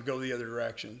cows and go the other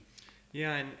direction.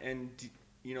 Yeah, and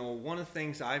one of the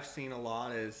things I've seen a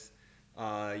lot is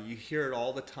you hear it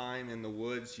all the time in the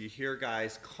woods. You hear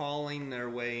guys calling their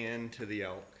way into the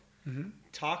elk. Mm-hmm.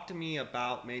 Talk to me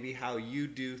about maybe how you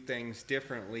do things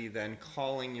differently than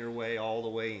calling your way all the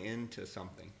way into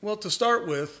something. Well, to start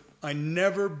with, I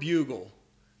never bugle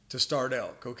to start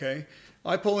elk, okay?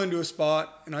 I pull into a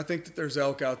spot and I think that there's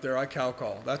elk out there. I cow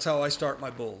call. That's how I start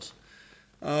my bulls.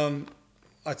 Um,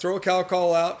 I throw a cow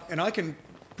call out and I can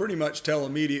pretty much tell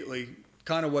immediately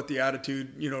kind of what the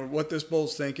attitude, what this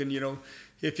bull's thinking.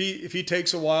 If he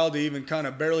takes a while to even kind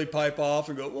of barely pipe off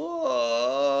and go,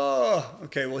 whoa,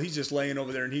 okay, well, he's just laying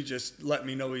over there and he's just letting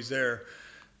me know he's there.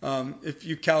 If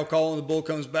you cow call and the bull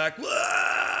comes back, whoa,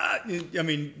 I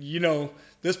mean,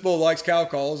 this bull likes cow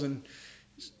calls, and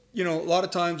a lot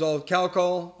of times I'll cow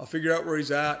call, I'll figure out where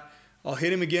he's at, I'll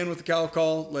hit him again with the cow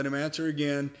call, let him answer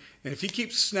again, and if he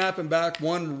keeps snapping back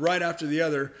one right after the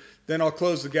other, then I'll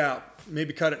close the gap,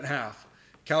 maybe cut it in half.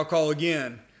 Cow call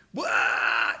again,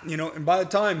 and by the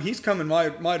time he's coming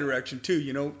my direction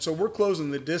too, so we're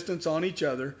closing the distance on each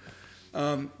other.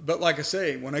 But like I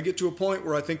say, when I get to a point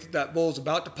where I think that bull's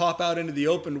about to pop out into the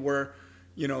open to where,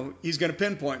 he's going to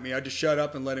pinpoint me, I just shut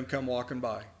up and let him come walking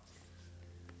by.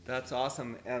 That's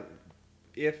awesome.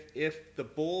 If the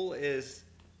bull is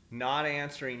not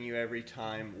answering you every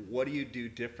time, what do you do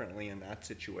differently in that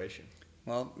situation?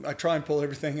 Well, I try and pull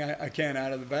everything I can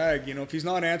out of the bag. If he's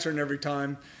not answering every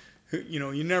time,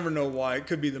 you never know why. It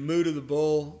could be the mood of the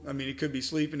bull. I mean, he could be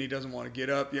sleeping. He doesn't want to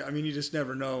get up. Yeah, I mean, you just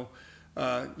never know.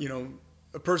 A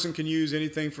person can use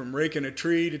anything from raking a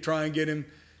tree to try and get him,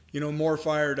 more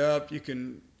fired up. You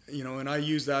can, and I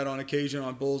use that on occasion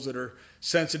on bulls that are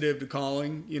sensitive to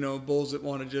calling. Bulls that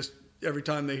want to just every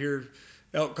time they hear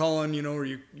elk calling, or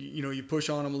you push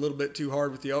on them a little bit too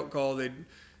hard with the elk call, they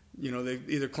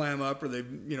either clam up or they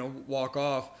walk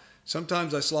off.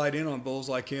 Sometimes I slide in on bulls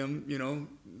like him,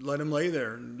 let him lay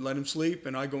there and let him sleep,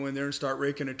 and I go in there and start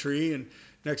raking a tree, and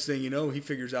next thing you know, he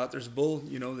figures out there's a bull,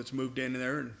 that's moved in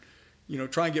there,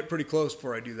 and try and get pretty close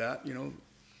before I do that.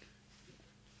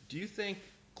 Do you think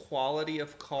quality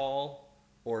of call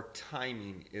or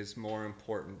timing is more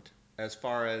important as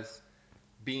far as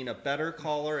being a better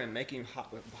caller and making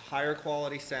higher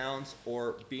quality sounds,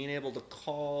 or being able to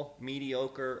call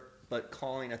mediocre but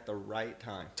calling at the right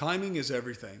time? Timing is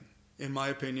everything. In my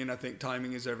opinion, I think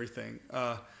timing is everything.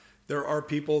 There are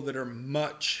people that are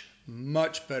much,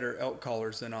 much better elk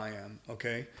callers than I am.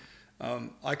 Okay,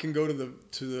 I can go to the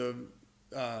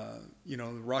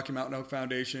Rocky Mountain Elk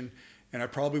Foundation, and I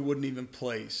probably wouldn't even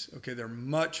place. Okay, they're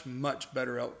much, much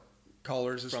better elk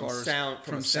callers as From far sound, as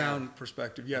from a from sound. sound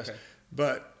perspective, yes. Okay.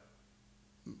 But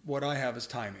what I have is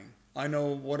timing. I know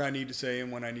what I need to say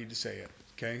and when I need to say it.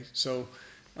 Okay, so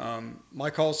my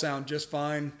calls sound just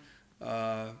fine.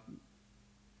 Uh,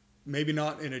 Maybe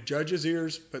not in a judge's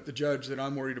ears, but the judge that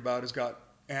I'm worried about has got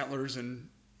antlers and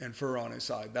fur on his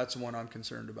side. That's the one I'm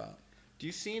concerned about. Do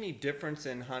you see any difference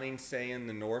in hunting, say, in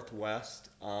the Northwest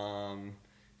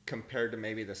compared to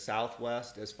maybe the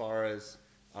Southwest as far as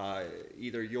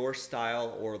either your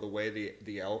style or the way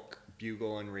the elk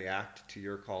bugle and react to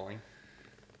your calling?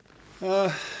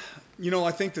 Uh,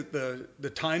 I think that the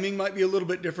timing might be a little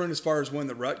bit different as far as when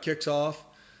the rut kicks off,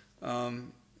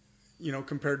 um,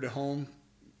 compared to home.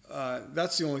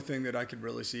 That's the only thing that I could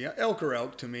really see. Elk are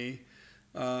elk to me.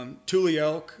 Tule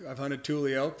elk, I've hunted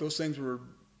Tule elk. Those things were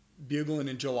bugling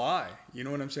in July. You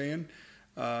know what I'm saying?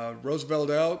 Roosevelt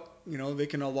elk, they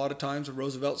can a lot of times the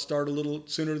Roosevelt start a little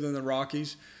sooner than the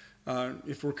Rockies.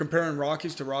 If we're comparing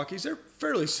Rockies to Rockies, they're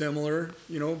fairly similar,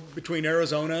 between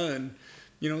Arizona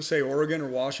and, say Oregon or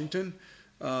Washington.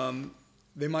 Um,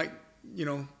 they might,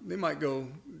 they might go,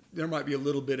 there might be a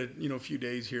little bit of, a few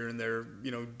days here and there,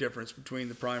 difference between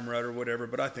the prime rut or whatever,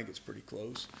 but I think it's pretty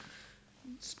close.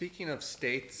 Speaking of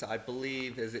states, I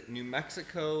believe, is it New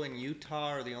Mexico and Utah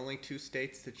are the only two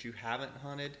states that you haven't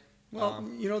hunted? Well,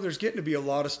 there's getting to be a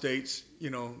lot of states,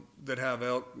 that have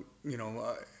elk,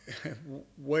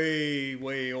 way,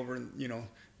 way over,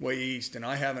 way east, and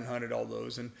I haven't hunted all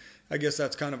those. And I guess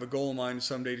that's kind of a goal of mine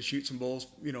someday to shoot some bulls,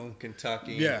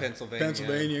 Kentucky, yeah,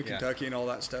 Pennsylvania, yeah. Kentucky, and all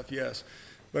that stuff. Yes,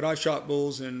 but I've shot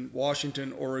bulls in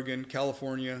Washington, Oregon,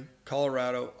 California,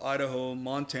 Colorado, Idaho,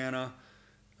 Montana,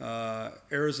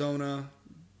 Arizona,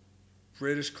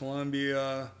 British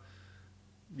Columbia.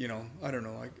 I don't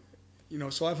know.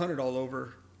 So I've hunted all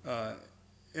over, uh,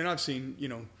 and I've seen,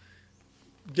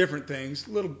 different things,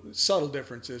 little subtle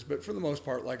differences, but for the most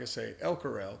part, like I say, elk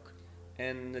are elk.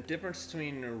 And the difference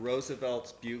between a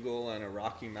Roosevelt's bugle and a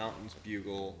Rocky Mountains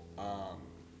bugle,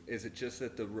 is it just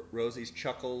that the Rosies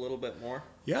chuckle a little bit more?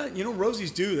 Yeah,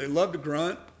 Rosies do. They love to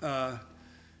grunt.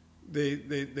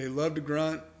 They love to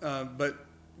grunt, but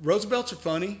Roosevelts are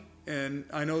funny. And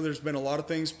I know there's been a lot of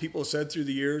things people have said through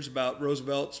the years about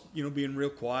Roosevelts, being real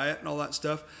quiet and all that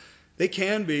stuff. They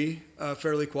can be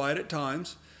fairly quiet at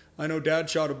times. I know Dad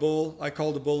shot a bull. I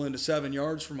called a bull into 7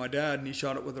 yards for my dad, and he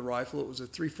shot it with a rifle. It was a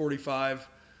 345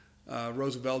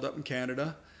 Roosevelt up in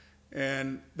Canada.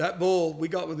 And that bull, we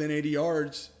got within 80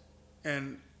 yards,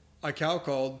 and I cow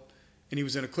called, and he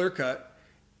was in a clear cut,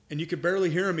 and you could barely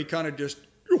hear him. He kind of just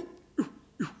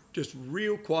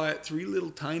real quiet, three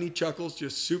little tiny chuckles,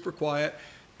 just super quiet.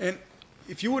 And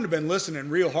if you wouldn't have been listening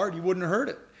real hard, you wouldn't have heard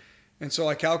it. And so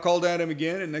I cow called at him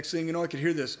again, and next thing you know, I could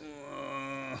hear this,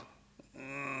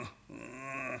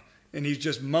 and he's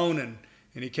just moaning.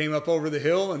 And he came up over the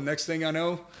hill, and next thing I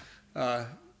know,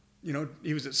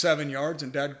 he was at 7 yards,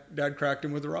 and Dad cracked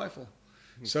him with a rifle.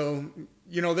 So,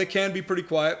 they can be pretty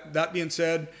quiet. That being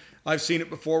said, I've seen it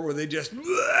before where they just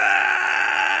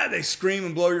they scream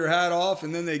and blow your hat off,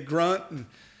 and then they grunt, and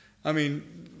I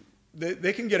mean,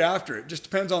 they can get after it. Just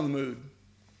depends on the mood.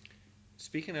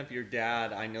 Speaking of your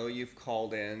dad, I know you've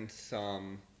called in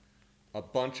a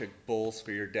bunch of bulls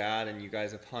for your dad, and you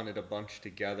guys have hunted a bunch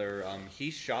together.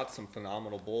 He's shot some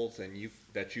phenomenal bulls, and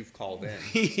you've called in.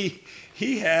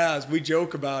 He has. We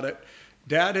joke about it.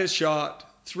 Dad has shot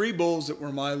 3 bulls that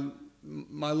were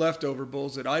my leftover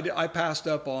bulls that I passed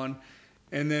up on,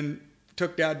 and then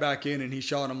took Dad back in, and he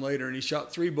shot them later. And he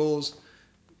shot 3 bulls.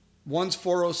 One's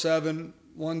 407,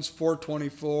 one's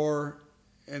 424,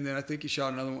 and then I think he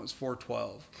shot another one was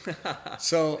 412.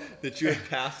 So that you had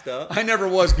passed up. I never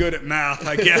was good at math,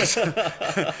 I guess.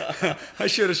 I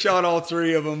should have shot all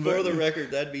 3 of them. For the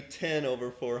record, that'd be 10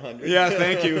 over 400. Yeah,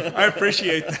 thank you. I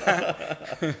appreciate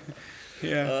that.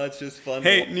 Yeah. It's just fun.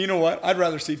 Hey, you know what? I'd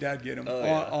rather see Dad get them. Oh,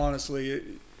 yeah. Honestly,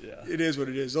 it is what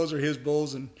it is. Those are his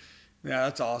bulls, and yeah,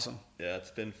 that's awesome. Yeah, it's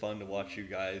been fun to watch you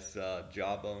guys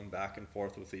jawbone back and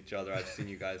forth with each other. I've seen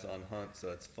you guys on hunt,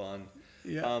 so it's fun.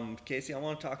 Yeah. Casey, I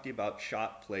want to talk to you about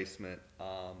shot placement.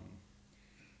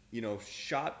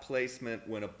 Shot placement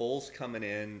when a bull's coming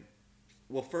in.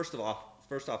 Well, first off,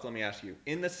 let me ask you: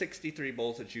 in the 63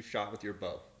 bulls that you've shot with your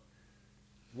bow,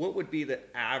 what would be the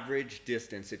average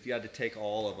distance if you had to take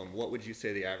all of them? What would you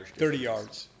say the average distance 30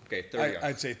 yards. Is? Okay, 30 yards.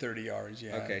 I'd say 30 yards.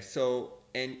 Yeah. Okay, so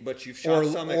but you've shot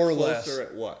some at or closer less.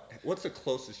 at what? What's the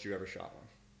closest you ever shot one?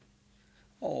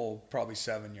 Oh, probably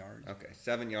 7 yards. Okay,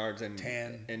 7 yards and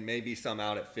 10, and maybe some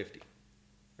out at 50.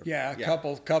 Yeah,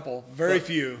 couple, very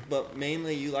few. But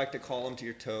mainly you like to call them to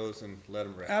your toes and let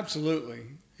them rip. Absolutely.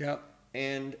 Yep.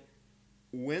 And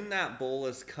when that bull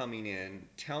is coming in,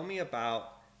 tell me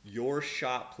about your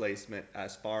shot placement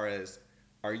as far as,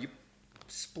 are you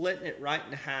splitting it right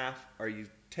in half? Are you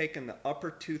taking the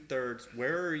upper 2/3?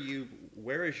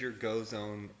 Where is your go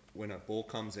zone when a bull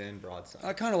comes in broadside?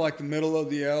 I kind of like the middle of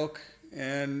the elk,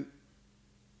 and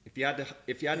If you had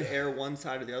to err one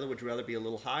side or the other, would you rather be a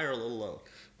little high or a little low?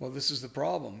 well, this is the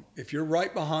problem. If you're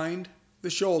right behind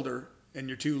the shoulder and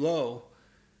you're too low,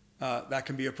 that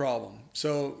can be a problem.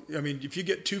 So, I mean, if you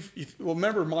get well,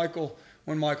 remember Michael,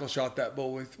 when Michael shot that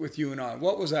bull with you and I,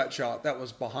 what was that shot? That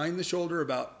was behind the shoulder,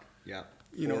 about, Yeah,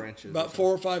 you 4 inches. about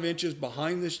 4 or 5 inches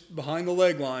behind the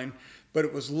leg line, but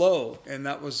it was low, and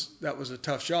that was a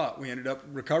tough shot. We ended up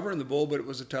recovering the bull, but it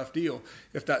was a tough deal.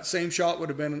 If that same shot would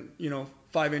have been,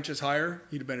 5 inches higher,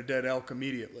 he'd have been a dead elk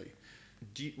immediately.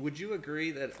 Would you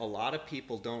agree that a lot of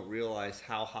people don't realize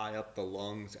how high up the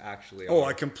lungs actually are? Oh,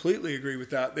 I completely agree with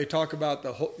that. They talk about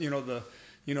the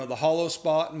hollow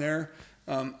spot in there.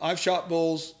 I've shot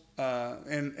bulls,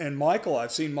 and Michael,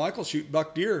 I've seen Michael shoot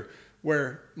buck deer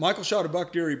where Michael shot a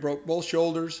buck deer. He broke both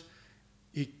shoulders.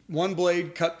 One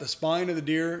blade cut the spine of the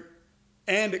deer,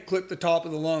 and it clipped the top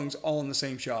of the lungs all in the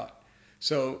same shot.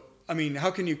 So, I mean,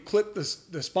 how can you clip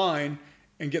the spine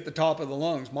and get the top of the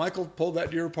lungs? Michael pulled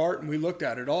that deer apart, and we looked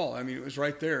at it all. I mean, it was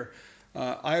right there.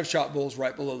 I have shot bulls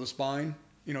right below the spine,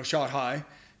 shot high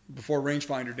before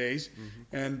rangefinder days,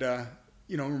 and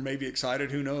we're maybe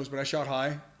excited, who knows? But I shot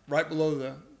high, right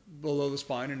below the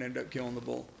spine, and ended up killing the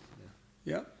bull.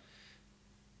 Yeah.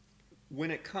 When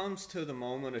it comes to the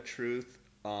moment of truth,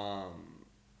 over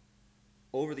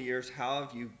the years, how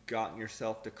have you gotten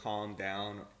yourself to calm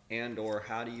down, or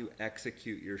how do you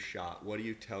execute your shot? What do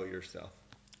you tell yourself?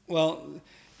 Well,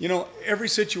 every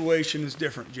situation is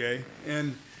different, Jay,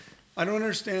 and I don't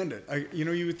understand it.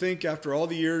 You would think after all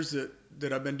the years that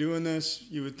I've been doing this,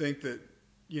 you would think that,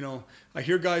 I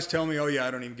hear guys tell me, "Oh yeah,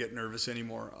 I don't even get nervous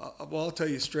anymore." Well, I'll tell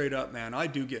you straight up, man, I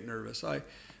do get nervous.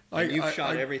 And you've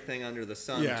shot everything under the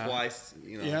sun Yeah, twice,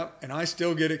 yeah, and I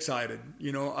still get excited.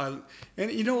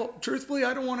 Truthfully,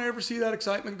 I don't want to ever see that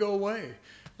excitement go away.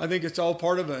 I think it's all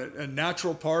part of a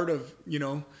natural part of,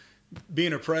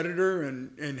 being a predator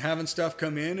and having stuff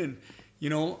come in. And,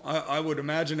 I would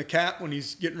imagine a cat when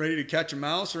he's getting ready to catch a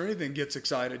mouse or anything gets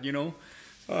excited.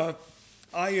 Uh,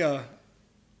 I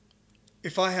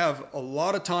If I have a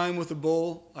lot of time with a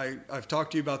bull, I've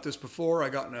talked to you about this before. I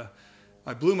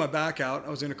blew my back out. I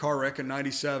was in a car wreck in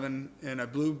 '97, and I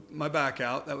blew my back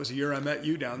out. That was the year I met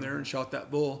you down there and shot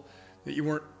that bull. That you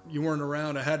weren't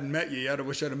around. I hadn't met you yet. I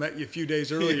wish I'd have met you a few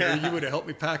days earlier. Yeah. You would have helped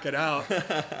me pack it out.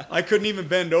 I couldn't even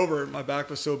bend over. My back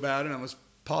was so bad, and I was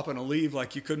popping a leave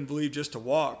like you couldn't believe just to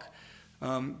walk.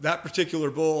 That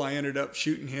particular bull, I ended up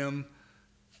shooting him.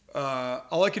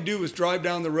 All I could do was drive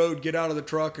down the road, get out of the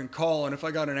truck, and call. And if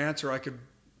I got an answer, I could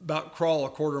about crawl a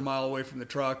quarter mile away from the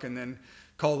truck and then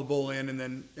call the bull in.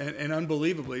 And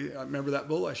unbelievably, I remember that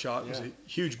bull I shot. It was a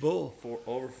huge bull.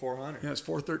 Over 400. Yeah, it's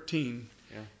 413.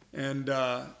 Yeah. And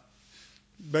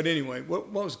but anyway, what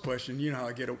was the question? You know how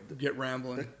I get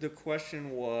rambling. The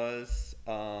question was,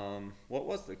 what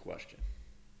was the question?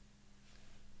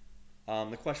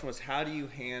 The question was, how do you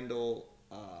handle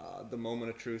the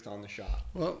moment of truth on the shot?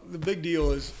 Well, the big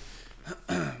deal is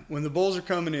when the bulls are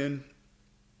coming in,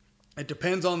 it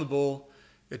depends on the bull.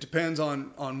 It depends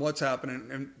on what's happening.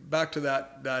 And back to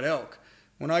that elk.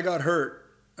 When I got hurt,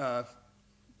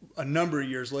 a number of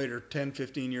years later, 10,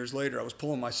 15 years later, I was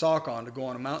pulling my sock on to go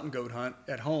on a mountain goat hunt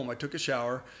at home. I took a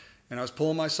shower, and I was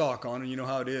pulling my sock on, and you know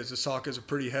how it is. The sock is a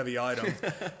pretty heavy item.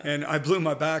 And I blew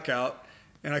my back out,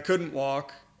 and I couldn't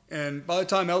walk. And by the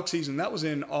time elk season, that was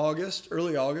in August,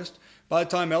 early August, by the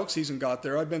time elk season got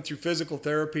there, I'd been through physical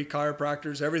therapy,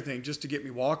 chiropractors, everything just to get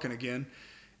me walking again.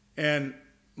 And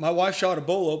my wife shot a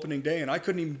bull opening day, and I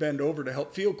couldn't even bend over to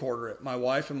help field quarter it. My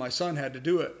wife and my son had to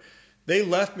do it. They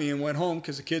left me and went home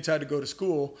because the kids had to go to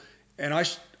school. And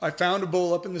I found a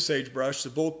bull up in the sagebrush. The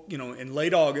bull, in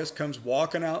late August, comes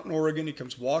walking out in Oregon. He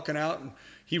comes walking out, and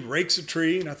he rakes a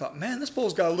tree. And I thought, man, this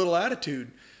bull's got a little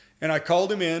attitude. And I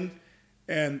called him in,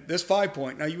 and this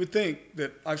 5-point. Now, you would think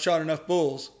that I've shot enough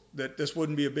bulls that this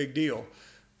wouldn't be a big deal.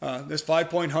 This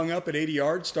 5-point hung up at 80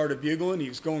 yards, started bugling. He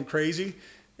was going crazy.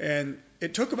 And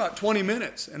it took about 20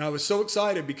 minutes. And I was so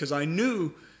excited because I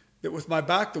knew that with my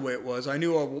back the way it was, I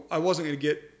knew I wasn't going to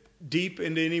get deep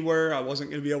into anywhere. I wasn't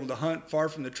going to be able to hunt far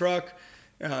from the truck.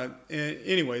 And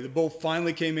anyway, the bull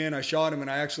finally came in. I shot him,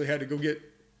 and I actually had to go get,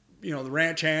 the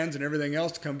ranch hands and everything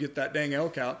else to come get that dang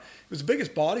elk out. It was the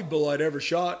biggest body bull I'd ever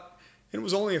shot, and it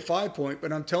was only a 5-point.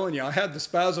 But I'm telling you, I had the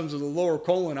spasms of the lower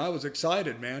colon. I was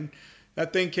excited, man.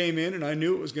 That thing came in, and I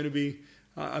knew it was going to be.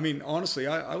 Honestly,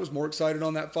 I was more excited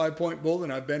on that 5-point bull than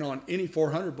I've been on any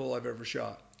 400 bull I've ever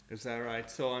shot. Is that right?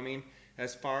 So,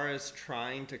 as far as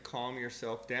trying to calm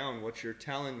yourself down, what you're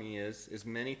telling me is as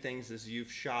many things as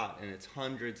you've shot, and it's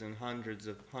hundreds and hundreds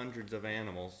of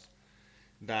animals,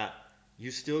 that you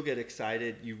still get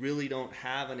excited. You really don't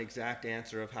have an exact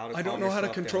answer of how to I don't calm know how to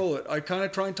yourself down. control it. I kind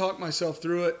of try and talk myself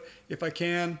through it if I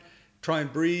can, try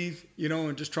and breathe,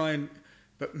 and just try and,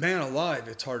 but man alive,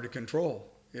 it's hard to control.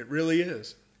 It really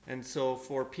is. And so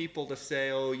for people to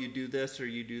say, oh, you do this or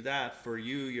you do that, for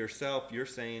you yourself, you're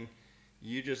saying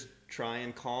you just try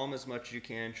and calm as much as you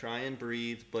can, try and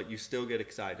breathe, but you still get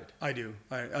excited. I do.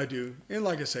 I do. And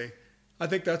like I say, I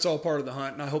think that's all part of the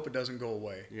hunt, and I hope it doesn't go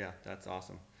away. Yeah, that's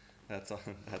awesome.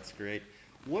 That's great.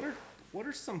 What are what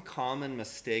are some common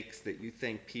mistakes that you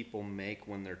think people make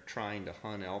when they're trying to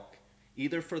hunt elk,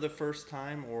 either for the first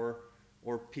time or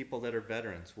people that are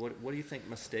veterans? What do you think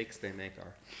mistakes they make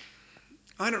are?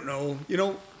 I don't know.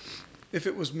 If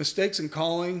it was mistakes in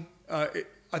calling,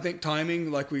 I think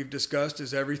timing, like we've discussed,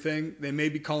 is everything. They may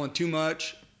be calling too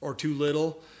much or too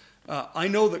little. I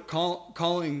know that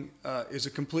calling is a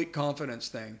complete confidence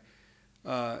thing.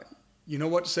 Uh, you know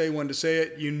what to say, when to say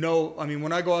it. I mean,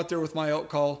 when I go out there with my elk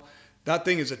call, that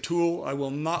thing is a tool. I will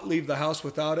not leave the house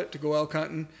without it to go elk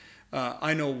hunting.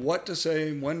 I know what to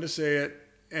say, when to say it,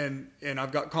 and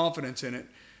I've got confidence in it.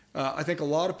 I think a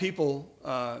lot of people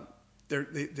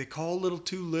they call a little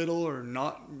too little, or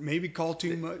not, maybe call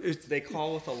too much. They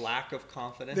call with a lack of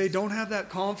confidence. They don't have that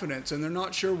confidence, and they're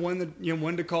not sure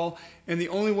when to call. And the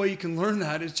only way you can learn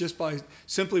that is just by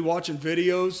simply watching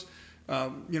videos.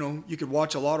 You could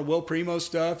watch a lot of Will Primo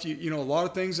stuff. A lot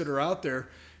of things that are out there.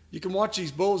 You can watch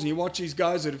these bulls and you watch these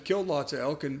guys that have killed lots of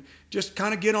elk and just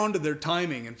kind of get onto their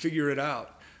timing and figure it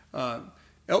out.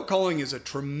 Elk calling is a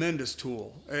tremendous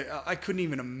tool. I couldn't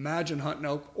even imagine hunting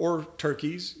elk or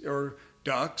turkeys or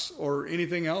ducks or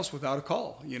anything else without a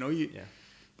call. Yeah.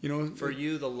 For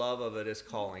you, the love of it is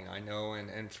calling, I know,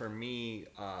 and for me,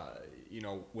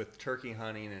 with turkey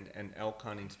hunting and elk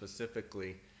hunting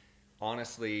specifically,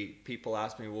 honestly, people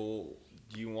ask me, well,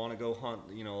 do you want to go hunt,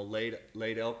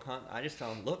 late elk hunt? I just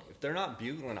tell them, look, if they're not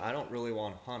bugling, I don't really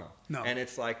want to hunt them. No. And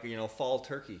it's like, fall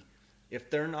turkey. If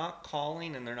they're not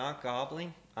calling and they're not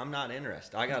gobbling, I'm not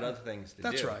interested. I got other things to do.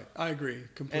 That's right. I agree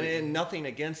completely. And nothing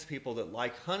against people that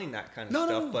like hunting that kind of No,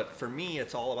 stuff, no. but for me,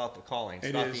 it's all about the calling. It's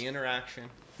about the interaction.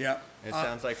 Yeah. It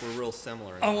sounds like we're real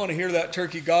similar. I want to hear that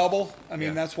turkey gobble. I mean,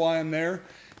 Yeah. that's why I'm there.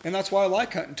 And that's why I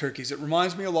like hunting turkeys. It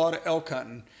reminds me a lot of elk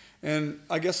hunting. And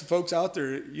I guess the folks out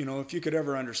there, if you could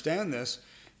ever understand this,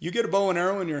 you get a bow and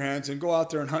arrow in your hands and go out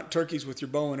there and hunt turkeys with your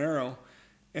bow and arrow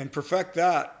and perfect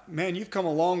that. Man, you've come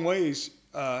a long ways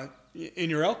in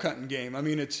your elk hunting game. I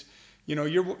mean, it's,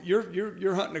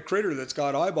 you're hunting a critter that's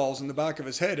got eyeballs in the back of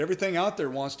his head. Everything out there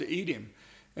wants to eat him.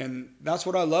 And that's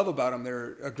what I love about them.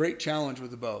 They're a great challenge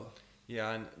with the bow.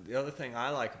 Yeah, and the other thing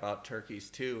I like about turkeys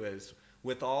too is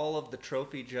with all of the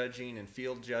trophy judging and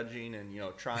field judging and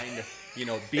trying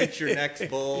to beat your next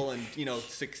bull and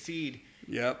succeed.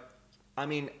 Yep. I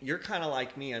mean, you're kind of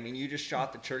like me. I mean, you just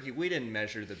shot the turkey. We didn't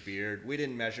measure the beard. We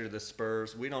didn't measure the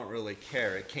spurs. We don't really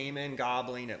care. It came in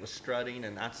gobbling. It was strutting,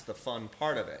 and that's the fun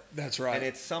part of it. That's right. And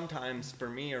it's sometimes for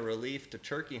me a relief to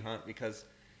turkey hunt because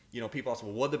people ask,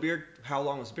 well, what the beard? How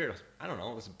long was the beard? I don't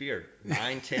know. It was a beard,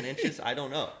 9, 10 inches. I don't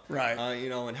know. Right.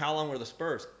 And how long were the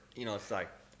spurs? It's like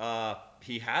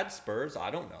he had spurs.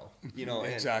 I don't know.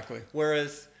 Exactly.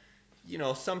 Whereas,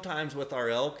 sometimes with our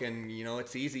elk, and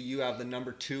it's easy. You have the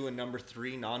number 2 and number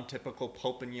 3 non-typical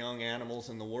Pope and Young animals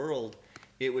in the world.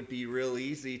 It would be real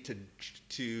easy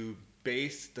to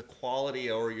base the quality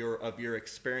of your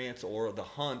experience or the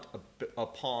hunt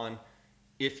upon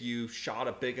if you shot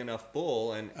a big enough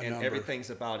bull, and everything's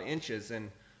about inches.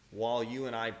 And while you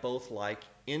and I both like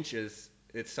inches,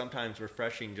 it's sometimes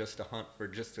refreshing just to hunt for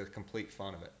just the complete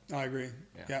fun of it. I agree.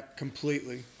 Yeah,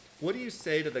 completely. What do you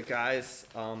say to the guys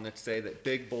that say that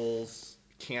big bulls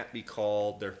can't be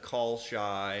called, they're call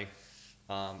shy?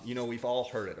 We've all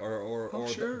heard it. Or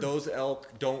Sure. Those elk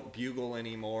don't bugle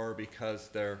anymore because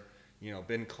they're,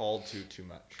 been called too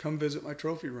much. Come visit my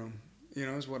trophy room,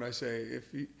 is what I say.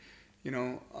 If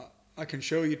I can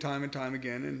show you time and time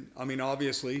again. And I mean,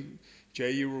 obviously,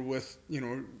 Jay, you were with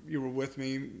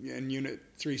me in Unit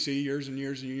 3C years and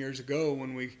years and years ago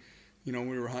when we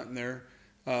were hunting there.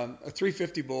 A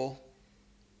 350 bull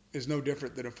is no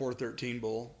different than a 413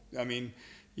 bull. I mean,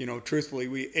 truthfully,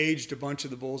 we aged a bunch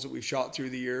of the bulls that we've shot through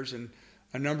the years, and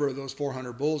a number of those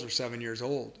 400 bulls are 7 years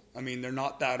old. I mean, they're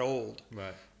not that old.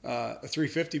 Right. A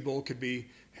 350 bull could be,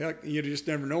 heck, you just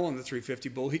never know on the 350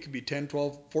 bull. He could be 10,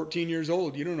 12, 14 years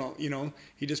old. You don't know.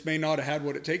 He just may not have had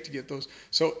what it takes to get those.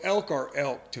 So elk are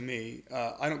elk to me.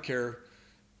 I don't care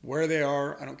where they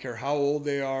are. I don't care how old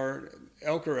they are.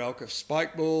 Elk are elk. A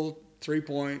spike bull, 3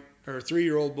 point or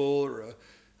 3-year-old bull,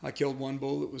 I killed one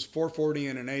bull that was 440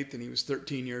 and an eighth, and he was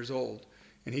 13 years old,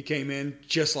 and he came in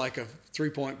just like a 3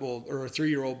 point bull or a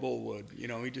 3-year-old bull would.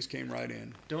 He just came right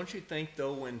in. Don't you think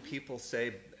though, when people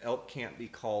say elk can't be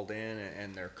called in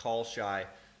and they're call shy,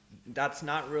 that's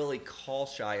not really call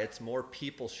shy. It's more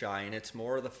people shy, and it's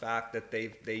more the fact that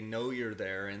they know you're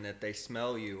there and that they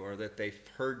smell you or that they've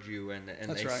heard you and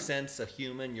That's they right. sense a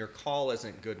human. Your call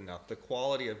isn't good enough. The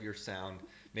quality of your sound,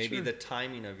 maybe Sure. the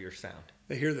timing of your sound.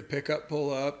 They hear the pickup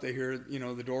pull up. They hear,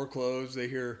 the door close. They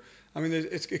hear, I mean,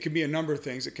 it can be a number of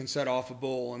things that can set off a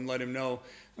bull and let him know.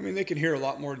 I mean, they can hear a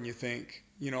lot more than you think.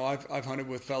 I've hunted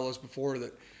with fellows before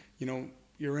that, you know,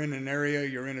 you're in an area,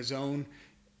 you're in a zone,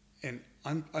 and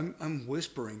I'm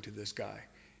whispering to this guy,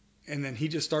 and then he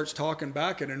just starts talking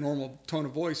back at a normal tone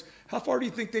of voice. How far do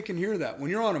you think they can hear that?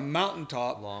 When you're on a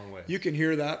mountaintop, Long way. you can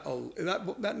hear that.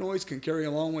 That noise can carry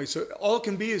a long way. So all it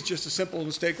can be is just a simple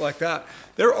mistake like that.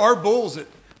 There are bulls that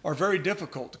are very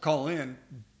difficult to call in,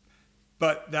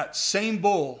 but that same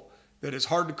bull that is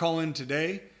hard to call in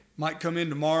today might come in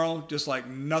tomorrow just like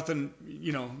nothing,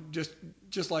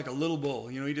 just like a little bull.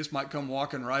 He just might come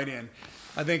walking right in.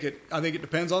 I think it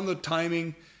depends on the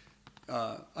timing.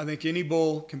 I think any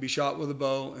bull can be shot with a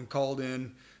bow and called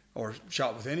in, or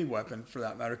shot with any weapon for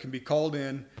that matter, can be called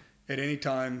in at any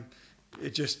time.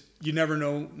 You never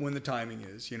know when the timing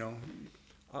is.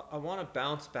 I want to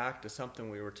bounce back to something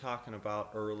we were talking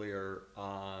about earlier.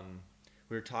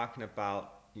 We were talking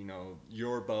about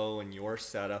your bow and your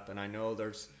setup, and I know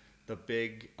there's the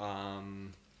big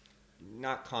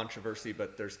not controversy,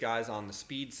 but there's guys on the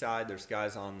speed side, there's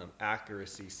guys on the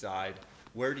accuracy side.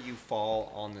 Where do you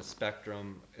fall on the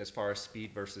spectrum as far as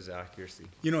speed versus accuracy?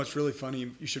 It's really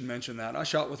funny you should mention that. I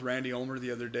shot with Randy Ulmer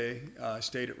the other day. I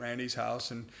stayed at Randy's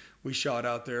house, and we shot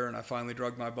out there, and I finally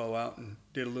drug my bow out and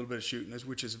did a little bit of shooting,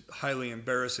 which is highly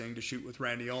embarrassing to shoot with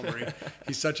Randy Ulmer.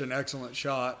 He's such an excellent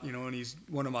shot, and he's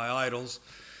one of my idols.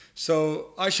 So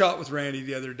I shot with Randy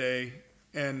the other day,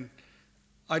 and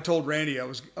I told Randy I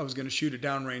was going to shoot a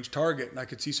downrange target, and I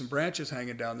could see some branches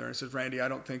hanging down there. I said, Randy, I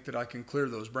don't think that I can clear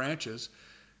those branches,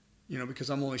 because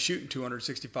I'm only shooting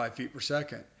 265 feet per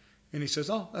second. And he says,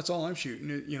 oh, that's all I'm shooting,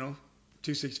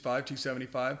 265,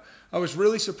 275. I was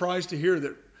really surprised to hear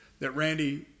that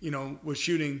Randy, was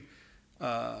shooting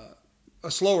a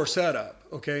slower setup.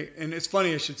 Okay. And it's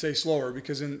funny I should say slower,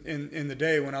 because in the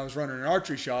day when I was running an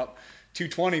archery shop,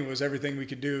 220 was everything we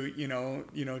could do,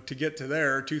 to get to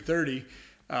there, 230.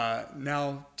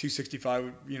 Now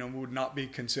 265, would not be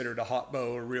considered a hot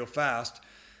bow or real fast.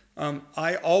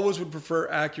 I always would prefer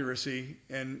accuracy,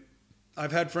 and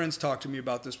I've had friends talk to me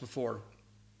about this before.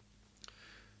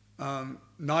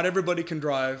 Not everybody can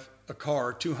drive a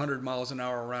car 200 miles an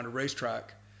hour around a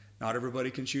racetrack. Not everybody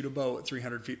can shoot a bow at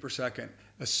 300 feet per second,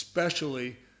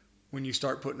 especially when you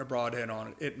start putting a broadhead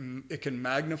on it. It can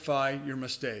magnify your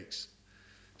mistakes.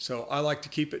 So I like to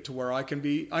keep it to where I can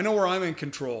be. I know where I'm in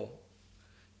control.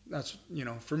 That's,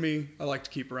 for me, I like to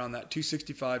keep around that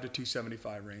 265 to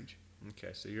 275 range.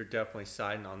 Okay, so you're definitely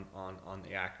siding on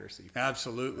the accuracy.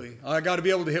 Absolutely. I got to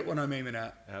be able to hit what I'm aiming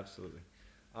at. Absolutely.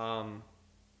 Um,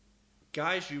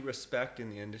 Guys you respect in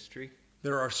the industry?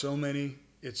 There are so many.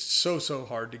 It's so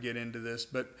hard to get into this,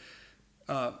 but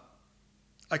uh,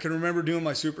 I can remember doing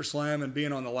my Super Slam and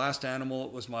being on the last animal.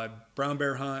 It was my brown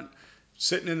bear hunt,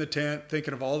 sitting in the tent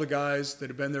thinking of all the guys that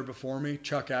had been there before me: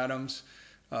 Chuck Adams,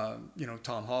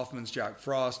 Tom Hoffman's, Jack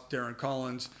Frost, Darren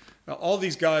Collins, all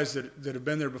these guys that have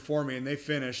been there before me, and they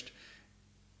finished.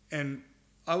 And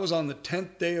I was on the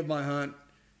 10th day of my hunt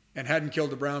and hadn't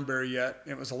killed a brown bear yet.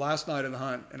 It was the last night of the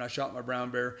hunt, and I shot my brown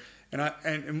bear.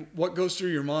 And what goes through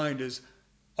your mind is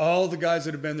all the guys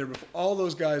that have been there before, all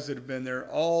those guys that have been there,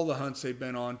 all the hunts they've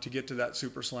been on to get to that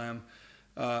Super Slam.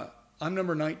 I'm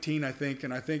number 19, I think,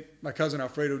 and I think my cousin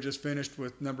Alfredo just finished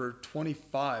with number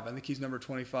 25. I think he's number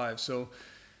 25. So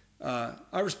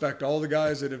I respect all the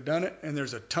guys that have done it, and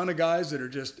there's a ton of guys that are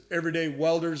just everyday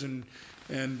welders and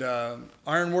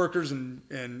iron workers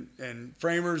and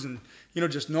framers and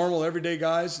just normal everyday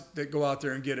guys that go out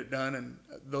there and get it done. And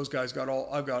those guys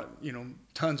I've got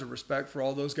tons of respect for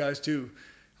all those guys too.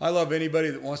 I love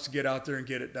anybody that wants to get out there and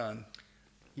get it done.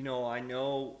 I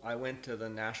know I went to the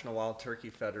National Wild Turkey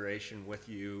Federation with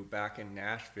you back in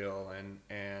Nashville,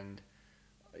 and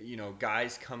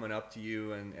guys coming up to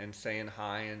you and saying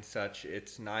hi and such.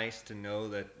 It's nice to know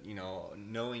that,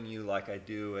 knowing you like I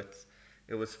do,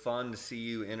 it was fun to see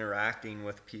you interacting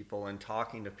with people and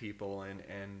talking to people,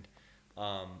 and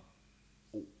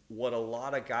what a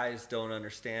lot of guys don't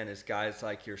understand is guys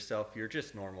like yourself, you're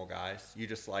just normal guys. You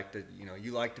just like to,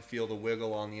 you like to feel the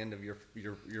wiggle on the end of your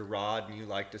rod, and you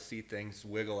like to see things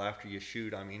wiggle after you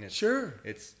shoot. I mean, Sure.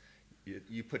 it's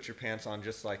you put your pants on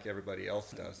just like everybody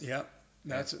else does. Yep.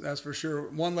 That's for sure.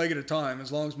 One leg at a time,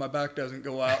 as long as my back doesn't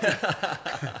go out.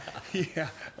 Yeah.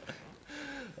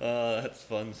 That's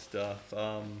fun stuff.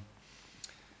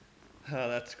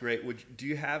 That's great. Do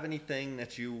you have anything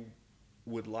that you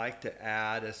would like to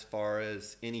add as far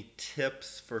as any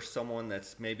tips for someone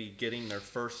that's maybe getting their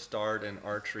first start in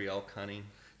archery elk hunting?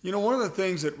 One of the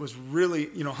things that was really,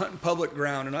 hunting public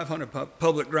ground, and I've hunted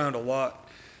public ground a lot.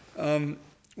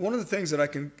 One of the things that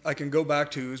I can go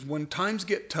back to is when times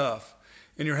get tough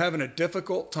and you're having a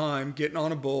difficult time getting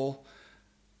on a bull.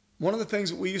 One of the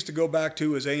things that we used to go back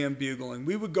to is AM bugling.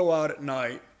 We would go out at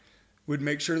night. We'd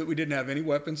make sure that we didn't have any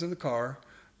weapons in the car.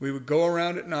 We would go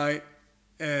around at night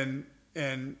and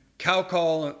cow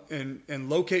call and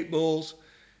locate bulls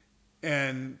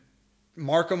and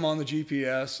mark them on the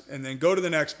GPS, and then go to the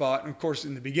next spot. And of course,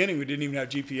 in the beginning, we didn't even have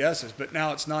GPSs, but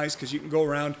now it's nice because you can go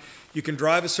around, you can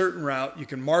drive a certain route, you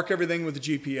can mark everything with the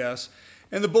GPS,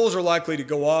 and the bulls are likely to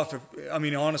go off.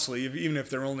 Honestly, even if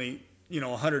they're only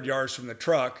 100 yards from the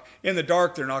truck, in the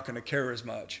dark, they're not going to care as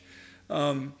much.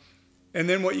 And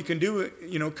then what you can do,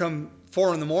 come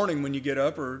 4 in the morning when you get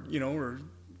up, or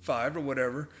 5 or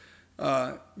whatever,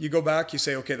 you go back, you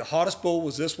say, okay, the hottest bull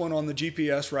was this one on the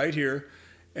GPS right here,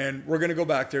 and we're going to go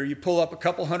back there. You pull up a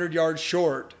couple hundred yards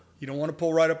short. You don't want to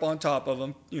pull right up on top of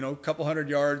them, a couple hundred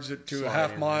yards to a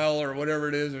half mile or whatever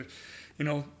it is,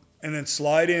 and then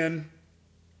slide in,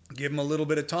 give them a little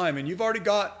bit of time. And you've already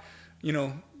got,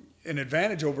 an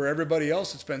advantage over everybody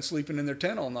else that's been sleeping in their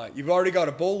tent all night. You've already got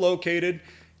a bull located.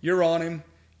 You're on him.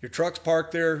 Your truck's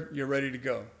parked there. You're ready to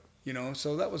go.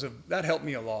 So that helped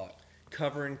me a lot.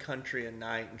 Covering country at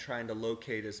night and trying to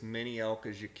locate as many elk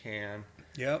as you can.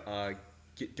 Yep.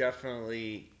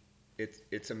 Definitely,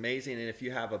 it's amazing. And if you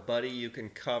have a buddy, you can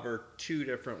cover 2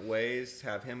 different ways.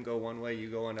 Have him go one way, you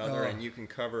go another, and you can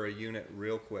cover a unit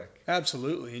real quick.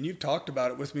 Absolutely. And you've talked about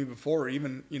it with me before,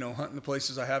 even, hunting the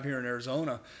places I have here in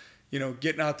Arizona,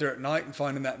 getting out there at night and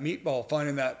finding that meatball,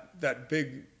 finding that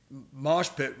big mosh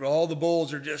pit where all the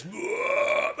bulls are just, and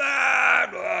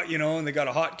they got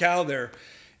a hot cow there.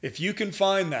 If you can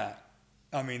find that,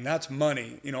 that's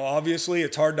money. Obviously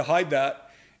it's hard to hide that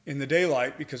in the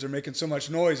daylight because they're making so much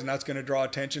noise, and that's going to draw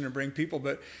attention and bring people.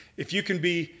 But if you can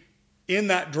be in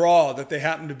that draw that they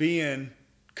happen to be in,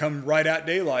 come right at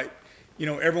daylight,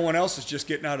 everyone else is just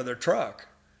getting out of their truck.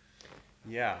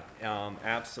 Yeah,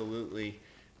 absolutely.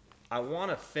 I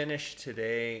want to finish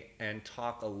today and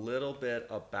talk a little bit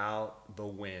about the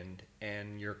wind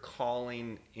and your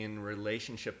calling in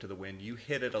relationship to the wind. You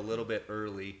hit it a little bit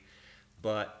early,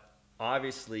 but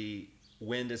obviously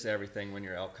wind is everything when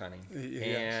you're elk hunting. Yes.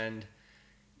 And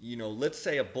let's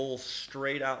say a bull's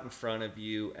straight out in front of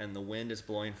you and the wind is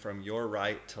blowing from your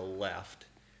right to left.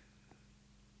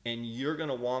 And you're going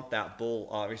to want that bull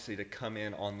obviously to come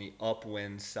in on the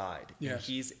upwind side. Yes.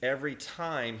 And every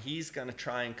time he's going to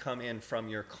try and come in from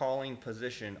your calling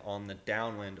position on the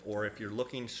downwind, or if you're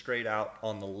looking straight out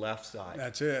on the left side.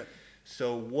 That's it.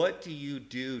 So what do you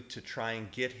do to try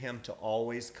and get him to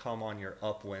always come on your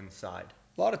upwind side?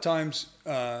 A lot of times,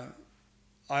 I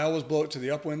always blow it to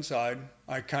the upwind side.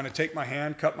 I kind of take my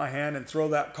hand, cup my hand, and throw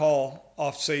that call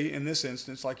off. Say in this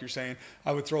instance, like you're saying,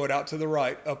 I would throw it out to the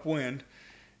right, upwind,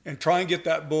 and try and get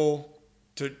that bull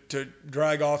to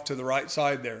drag off to the right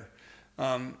side there.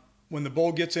 When the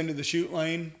bull gets into the shoot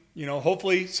lane,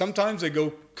 hopefully sometimes they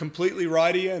go completely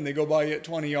right of you and they go by you at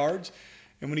 20 yards.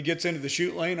 And when he gets into the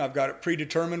shoot lane, I've got it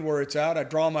predetermined where it's at. I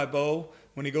draw my bow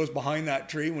when he goes behind that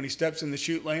tree. When he steps in the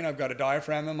shoot lane, I've got a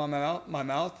diaphragm in my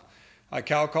mouth. I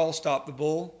cow call, stop the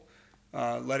bull,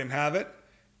 let him have it.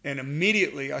 And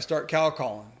immediately I start cow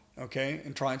calling, okay,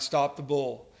 and try and stop the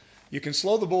bull. You can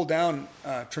slow the bull down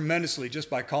tremendously just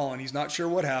by calling. He's not sure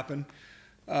what happened.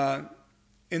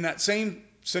 In that same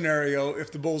scenario,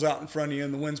 if the bull's out in front of you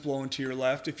and the wind's blowing to your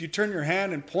left, if you turn your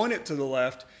hand and point it to the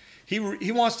left,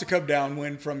 he wants to come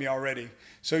downwind from you already.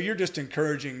 So you're just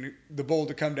encouraging the bull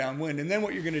to come downwind. And then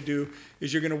what you're going to do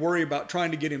is you're going to worry about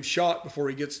trying to get him shot before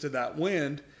he gets to that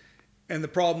wind. And the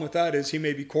problem with that is he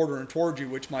may be quartering towards you,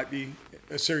 which might be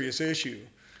a serious issue.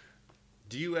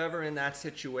 Do you ever in that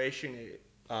situation,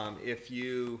 if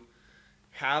you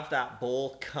have that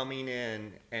bull coming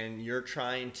in and you're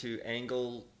trying to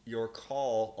angle your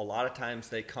call, a lot of times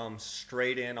they come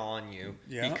straight in on you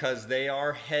because they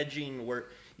are hedging where,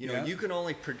 you can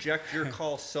only project your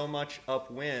call so much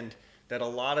upwind that a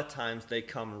lot of times they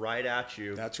come right at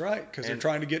you. That's right, because they're And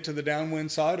trying to get to the downwind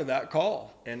side of that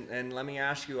call. and let me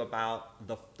ask you about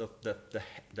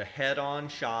the head-on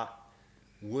shot.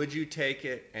 Would you take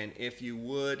it? And if you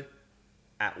would,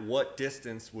 at what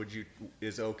distance would you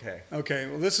is okay? Okay,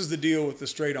 well, this is the deal with the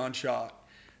straight on shot.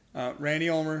 Randy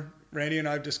and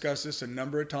I have discussed this a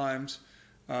number of times,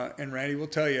 and Randy will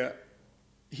tell you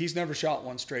he's never shot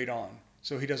one straight on,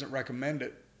 so he doesn't recommend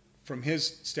it. From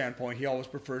his standpoint, he always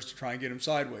prefers to try and get him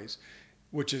sideways,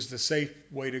 which is the safe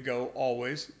way to go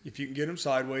always. If you can get him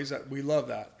sideways, we love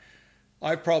that.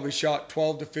 I've probably shot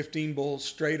 12 to 15 bulls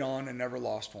straight on and never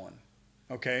lost one.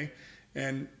 Okay?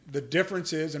 And the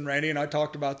difference is, and Randy and I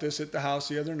talked about this at the house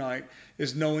the other night,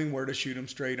 is knowing where to shoot them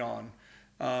straight on.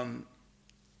 Um,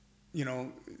 you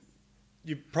know,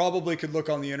 you probably could look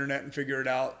on the internet and figure it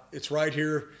out. It's right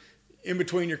here in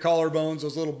between your collarbones,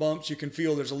 those little bumps. You can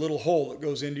feel there's a little hole that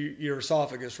goes into your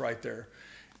esophagus right there.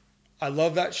 I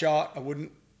love that shot. I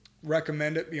wouldn't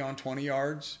recommend it beyond 20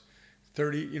 yards,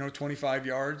 30, 25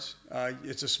 yards.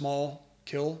 It's a small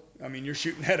kill. I mean, you're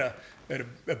shooting at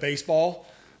a baseball.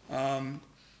 Um,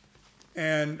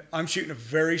 and I'm shooting a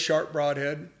very sharp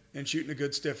broadhead and shooting a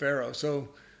good stiff arrow. So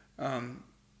um,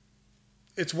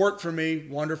 it's worked for me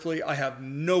wonderfully. I have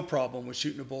no problem with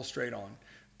shooting a bull straight on,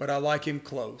 but I like him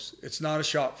close. It's not a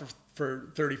shot for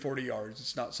 30, 40 yards.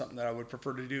 It's not something that I would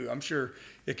prefer to do. I'm sure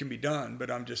it can be done, but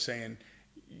I'm just saying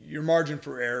your margin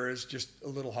for error is just a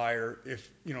little higher if,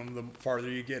 the farther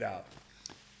you get out.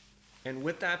 And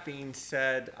with that being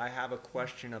said, I have a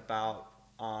question about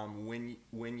when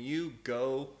you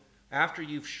go after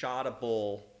you've shot a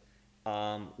bull.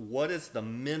 What is the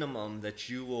minimum that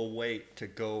you will wait to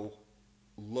go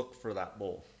look for that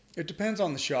bull? It depends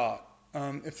on the shot.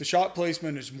 If the shot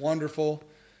placement is wonderful,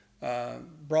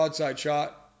 broadside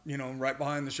shot, right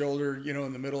behind the shoulder,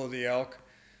 in the middle of the elk,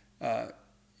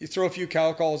 you throw a few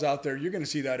cow calls out there, you're going to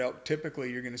see that elk.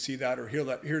 Typically, you're going to see that or hear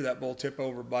that bull tip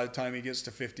over by the time he gets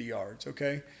to 50 yards.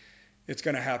 Okay, it's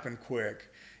going to happen quick.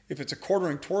 If it's a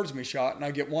quartering towards me shot and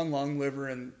I get one lung, liver,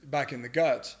 and back in the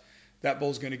guts, that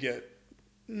bull's going to get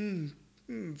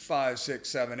 5, 6,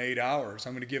 7, 8 hours.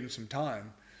 I'm going to give him some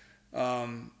time.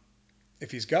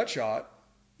 If he's gut shot,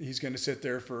 he's going to sit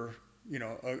there for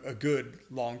a good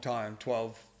long time,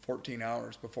 12, 14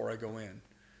 hours before I go in.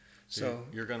 So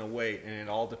you're going to wait, and it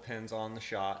all depends on the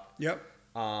shot. Yep.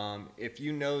 If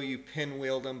you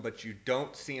pinwheeled him, but you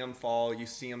don't see him fall, you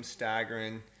see him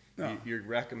staggering, No. you're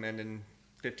recommending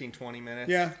 15, 20 minutes?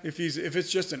 Yeah, if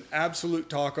it's just an absolute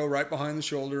taco right behind the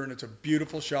shoulder and it's a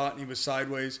beautiful shot and he was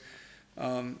sideways,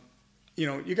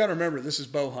 you got to remember this is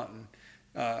bow hunting.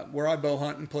 Where I bow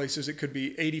hunt in places it could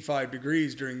be 85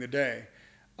 degrees during the day.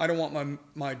 I don't want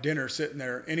my dinner sitting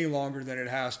there any longer than it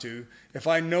has to. If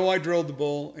I know I drilled the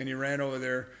bull and he ran over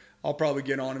there, I'll probably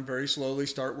get on him very slowly,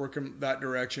 start working that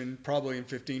direction, probably in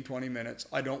 15, 20 minutes.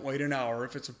 I don't wait an hour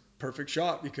if it's a perfect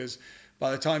shot because by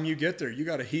the time you get there, you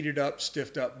got a heated up,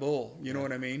 stiffed up bull. You know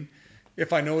what I mean?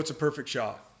 If I know it's a perfect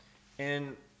shot.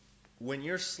 And when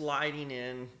you're sliding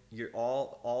in,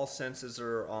 all senses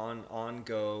are on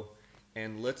go,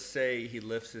 and let's say he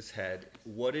lifts his head.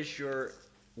 What is your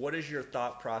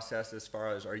thought process as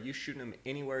far as, are you shooting him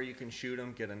anywhere you can shoot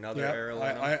him, get another arrow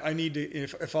in him? I need to,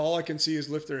 if all I can see is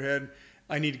lift their head,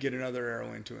 I need to get another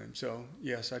arrow into him. So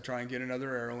yes, I try and get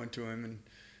another arrow into him,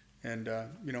 and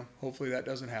hopefully that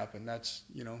doesn't happen. That's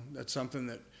something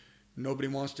that nobody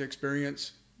wants to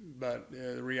experience, but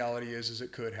the reality is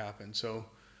it could happen. So.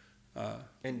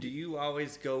 And do you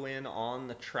always go in on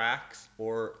the tracks,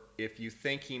 or if you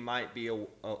think he might be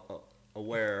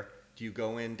aware, do you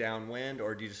go in downwind,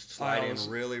 or do you just slide in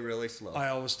really, really slow? I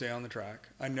always stay on the track.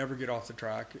 I never get off the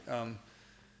track.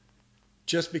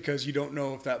 Just because you don't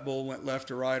know if that bull went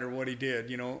left or right or what he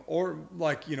did, or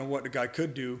what the guy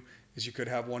could do is you could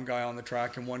have one guy on the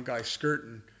track and one guy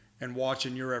skirting and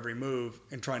watching your every move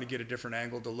and trying to get a different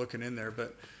angle to looking in there.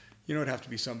 But, it'd have to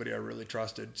be somebody I really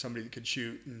trusted, somebody that could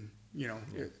shoot and,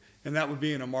 and that would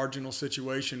be in a marginal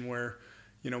situation where,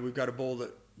 we've got a bull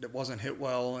that wasn't hit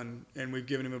well and we've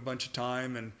given him a bunch of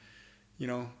time and,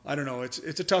 I don't know. It's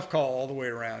a tough call all the way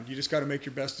around. You just got to make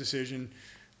your best decision.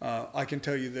 I can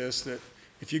tell you this, that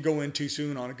if you go in too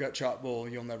soon on a gut shot bull,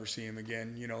 you'll never see him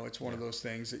again. It's one of those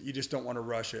things that you just don't want to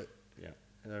rush it. Yeah,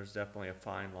 there's definitely a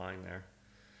fine line there.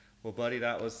 Well, buddy,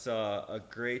 that was a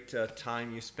great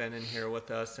time you spent in here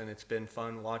with us, and it's been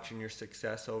fun watching your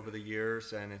success over the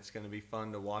years, and it's going to be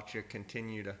fun to watch you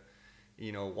continue to,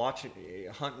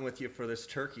 hunting with you for this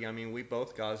turkey. I mean, we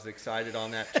both got as excited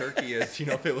on that turkey as,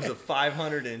 if it was a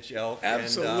 500-inch elk.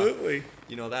 Absolutely.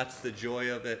 And, that's the joy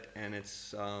of it, and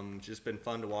it's just been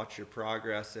fun to watch your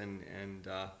progress, and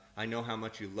I know how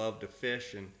much you love to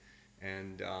fish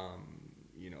and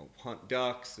hunt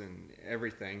ducks and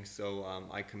everything. So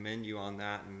I commend you on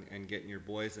that and getting your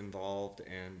boys involved,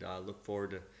 and look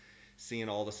forward to seeing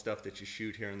all the stuff that you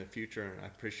shoot here in the future. And I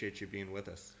appreciate you being with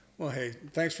us. Well, hey,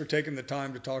 thanks for taking the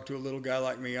time to talk to a little guy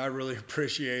like me. I really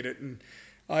appreciate it. And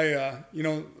I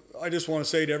just want to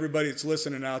say to everybody that's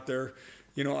listening out there,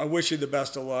 I wish you the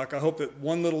best of luck. I hope that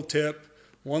one little tip,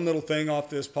 one little thing off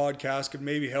this podcast could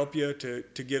maybe help you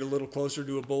to get a little closer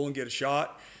to a bull and get a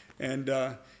shot. And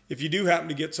if you do happen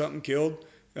to get something killed,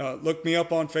 look me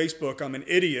up on Facebook. I'm an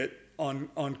idiot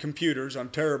on computers. I'm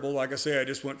terrible. Like I say, I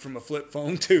just went from a flip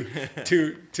phone to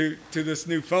this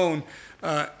new phone.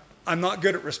 I'm not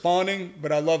good at responding,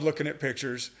 but I love looking at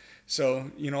pictures.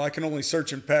 So, I can only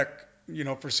search and peck,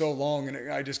 for so long,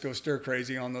 and I just go stir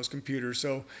crazy on those computers.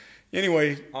 So,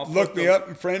 anyway, look me up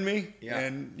and friend me, Yeah.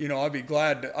 and, I'd be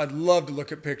glad to, I'd love to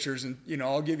look at pictures, and,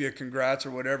 I'll give you a congrats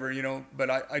or whatever, but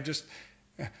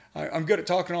I'm good at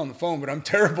talking on the phone, but I'm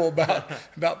terrible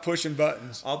about pushing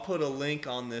buttons. I'll put a link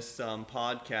on this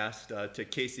podcast to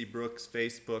Casey Brooks'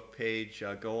 Facebook page.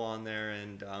 Go on there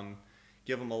and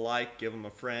give him a like, give him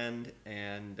a friend,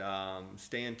 and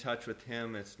stay in touch with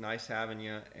him. It's nice having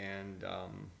you, and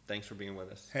thanks for being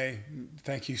with us. Hey,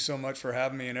 thank you so much for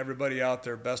having me, and everybody out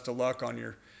there, best of luck on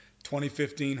your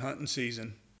 2015 hunting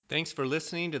season. Thanks for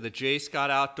listening to the J.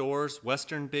 Scott Outdoors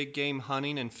Western Big Game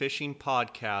Hunting and Fishing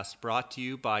Podcast, brought to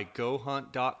you by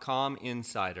GoHunt.com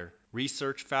Insider.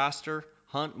 Research faster,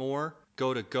 hunt more.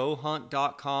 Go to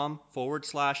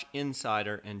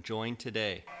GoHunt.com/insider and join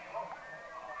today.